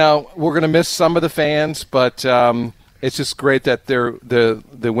 We're going to miss some of the fans, but it's just great that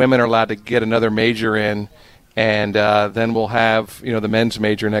the women are allowed to get another major in. And then we'll have, the men's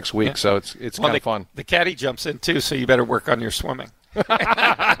major next week, so it's kind of fun. The caddy jumps in, too, so you better work on your swimming.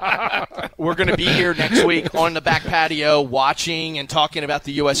 We're going to be here next week on the back patio watching and talking about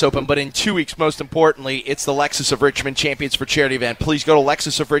the U.S. Open, but in 2 weeks, most importantly, it's the Lexus of Richmond Champions for Charity event. Please go to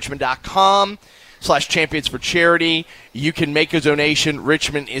lexusofrichmond.com/champions for charity. You can make a donation.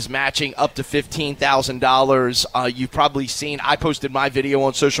 Richmond is matching up to $15,000. You've probably seen, I posted my video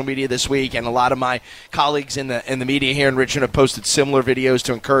on social media this week, and a lot of my colleagues in the media here in Richmond have posted similar videos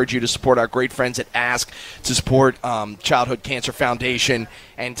to encourage you to support our great friends at Ask, to support Childhood Cancer Foundation.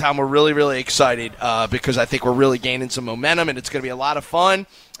 And, Tom, we're really, really excited because I think we're really gaining some momentum, and it's going to be a lot of fun.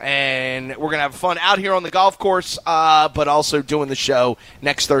 And we're going to have fun out here on the golf course, but also doing the show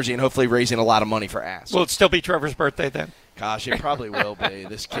next Thursday and hopefully raising a lot of money for Ask. Will it still be Trevor's birthday then? Gosh, it probably will be,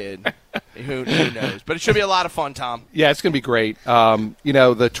 this kid. Who knows? But it should be a lot of fun, Tom. Yeah, it's going to be great. The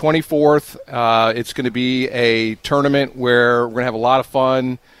 24th, it's going to be a tournament where we're going to have a lot of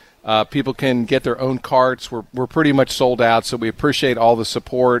fun. People can get their own carts. We're pretty much sold out, so we appreciate all the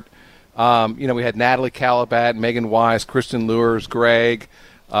support. We had Natalie Calabat, Megan Wise, Kristen Lures, Greg.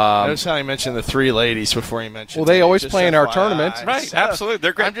 Notice how I mentioned the three ladies before you mentioned. Well, they always play in our tournament, right? Absolutely,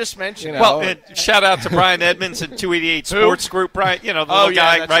 they're great. I'm just mentioning. Shout out to Brian Edmonds and 288 Sports Group, Brian. The little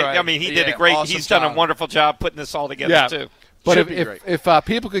guy, right? I mean, he did a great. Awesome he's done job. A wonderful job putting this all together too. But if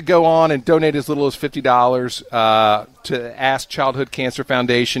people could go on and donate as little as $50 to Ask Childhood Cancer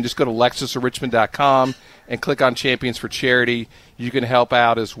Foundation, just go to lexusofrichmond.com and click on Champions for Charity. You can help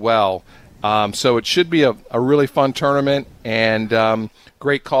out as well. So it should be a really fun tournament and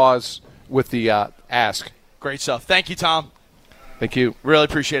great cause with the Ask. Great stuff. Thank you, Tom. Thank you. Really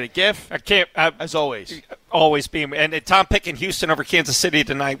appreciate it. Giff, I can't. as always. Always being. And Tom picking Houston over Kansas City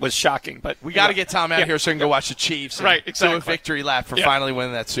tonight was shocking. But we got to get Tom out here so he can go watch the Chiefs and do a victory lap for finally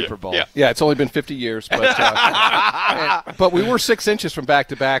winning that Super Bowl. Yeah, it's only been 50 years. But, but we were 6 inches from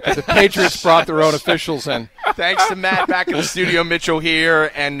back-to-back. But the Patriots brought their own officials in. Thanks to Matt back in the studio, Mitchell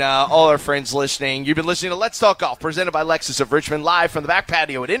here, and all our friends listening. You've been listening to Let's Talk Golf, presented by Lexus of Richmond, live from the back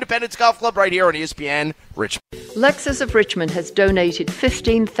patio at Independence Golf Club right here on ESPN Richmond. Lexus of Richmond has donated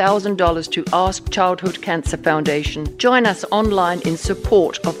 $15,000 to Ask Childhood Cancer Foundation. Join us online in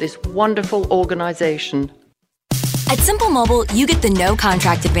support of this wonderful organization. At Simple Mobile, you get the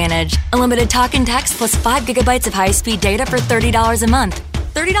no-contract advantage. Unlimited talk and text plus 5 gigabytes of high-speed data for $30 a month.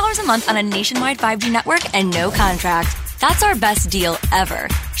 $30 a month on a nationwide 5G network and no contract. That's our best deal ever.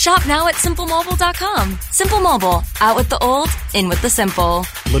 Shop now at simplemobile.com. Simple Mobile. Out with the old, in with the simple.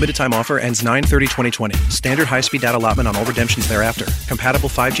 Limited time offer ends 9/30/2020. Standard high-speed data allotment on all redemptions thereafter. Compatible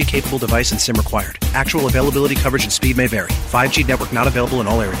 5G capable device and SIM required. Actual availability, coverage, and speed may vary. 5G network not available in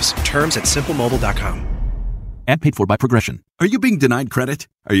all areas. Terms at simplemobile.com. And paid for by Progression. Are you being denied credit?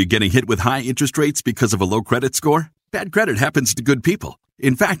 Are you getting hit with high interest rates because of a low credit score? Bad credit happens to good people.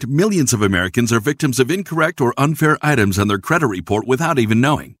 In fact, millions of Americans are victims of incorrect or unfair items on their credit report without even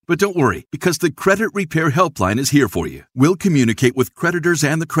knowing. But don't worry, because the Credit Repair Helpline is here for you. We'll communicate with creditors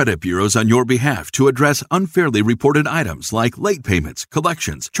and the credit bureaus on your behalf to address unfairly reported items like late payments,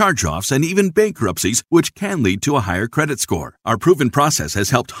 collections, charge-offs, and even bankruptcies, which can lead to a higher credit score. Our proven process has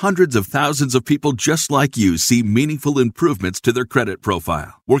helped hundreds of thousands of people just like you see meaningful improvements to their credit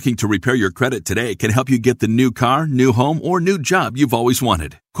profile. Working to repair your credit today can help you get the new car, new home, or new job you've always wanted.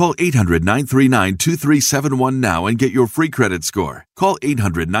 Call 800-939-2371 now and get your free credit score. Call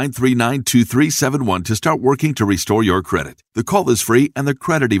 800-939-2371 to start working to restore your credit. The call is free and the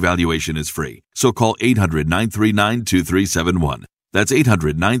credit evaluation is free. So call 800-939-2371. That's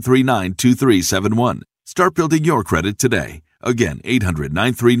 800-939-2371. Start building your credit today. Again,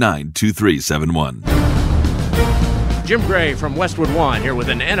 800-939-2371. Jim Gray from Westwood One here with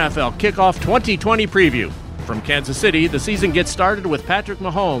an NFL Kickoff 2020 preview. From Kansas City, the season gets started with Patrick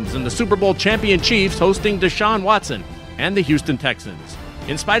Mahomes and the Super Bowl champion Chiefs hosting Deshaun Watson and the Houston Texans.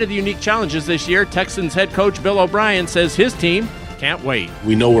 In spite of the unique challenges this year, Texans head coach Bill O'Brien says his team can't wait.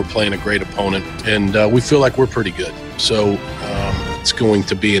 We know we're playing a great opponent, and we feel like we're pretty good. So it's going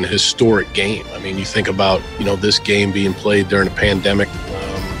to be an historic game. I mean, you think about, this game being played during a pandemic,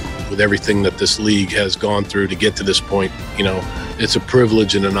 with everything that this league has gone through to get to this point, it's a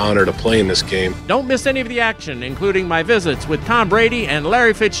privilege and an honor to play in this game. Don't miss any of the action, including my visits with Tom Brady and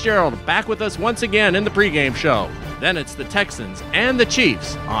Larry Fitzgerald back with us once again in the pregame show. Then it's the Texans and the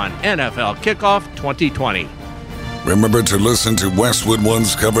Chiefs on NFL Kickoff 2020. Remember to listen to Westwood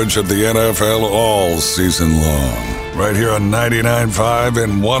One's coverage of the NFL all season long. Right here on 99.5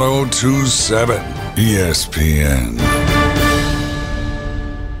 and 102.7 ESPN.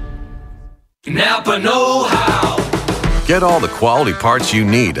 Napa know-how. Get all the quality parts you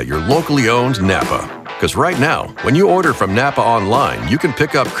need at your locally owned Napa. Because right now, when you order from Napa online, you can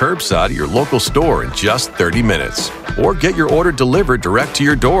pick up curbside at your local store in just 30 minutes. Or get your order delivered direct to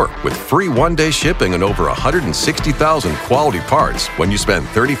your door with free one-day shipping on over 160,000 quality parts when you spend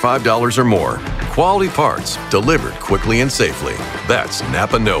 $35 or more. Quality parts delivered quickly and safely. That's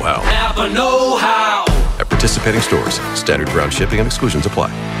Napa Know-How. Napa Know-How. At participating stores, standard ground shipping and exclusions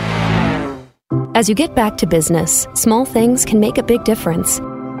apply. As you get back to business, small things can make a big difference.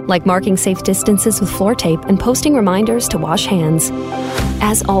 Like marking safe distances with floor tape and posting reminders to wash hands.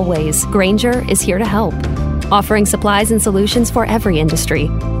 As always, Grainger is here to help, offering supplies and solutions for every industry.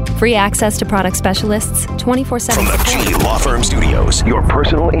 Free access to product specialists, 24/7 From the G Law Firm Studios, your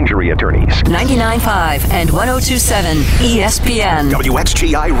personal injury attorneys. 99.5 and 102.7 ESPN.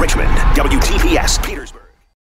 WXGI Richmond, WTPS Peter.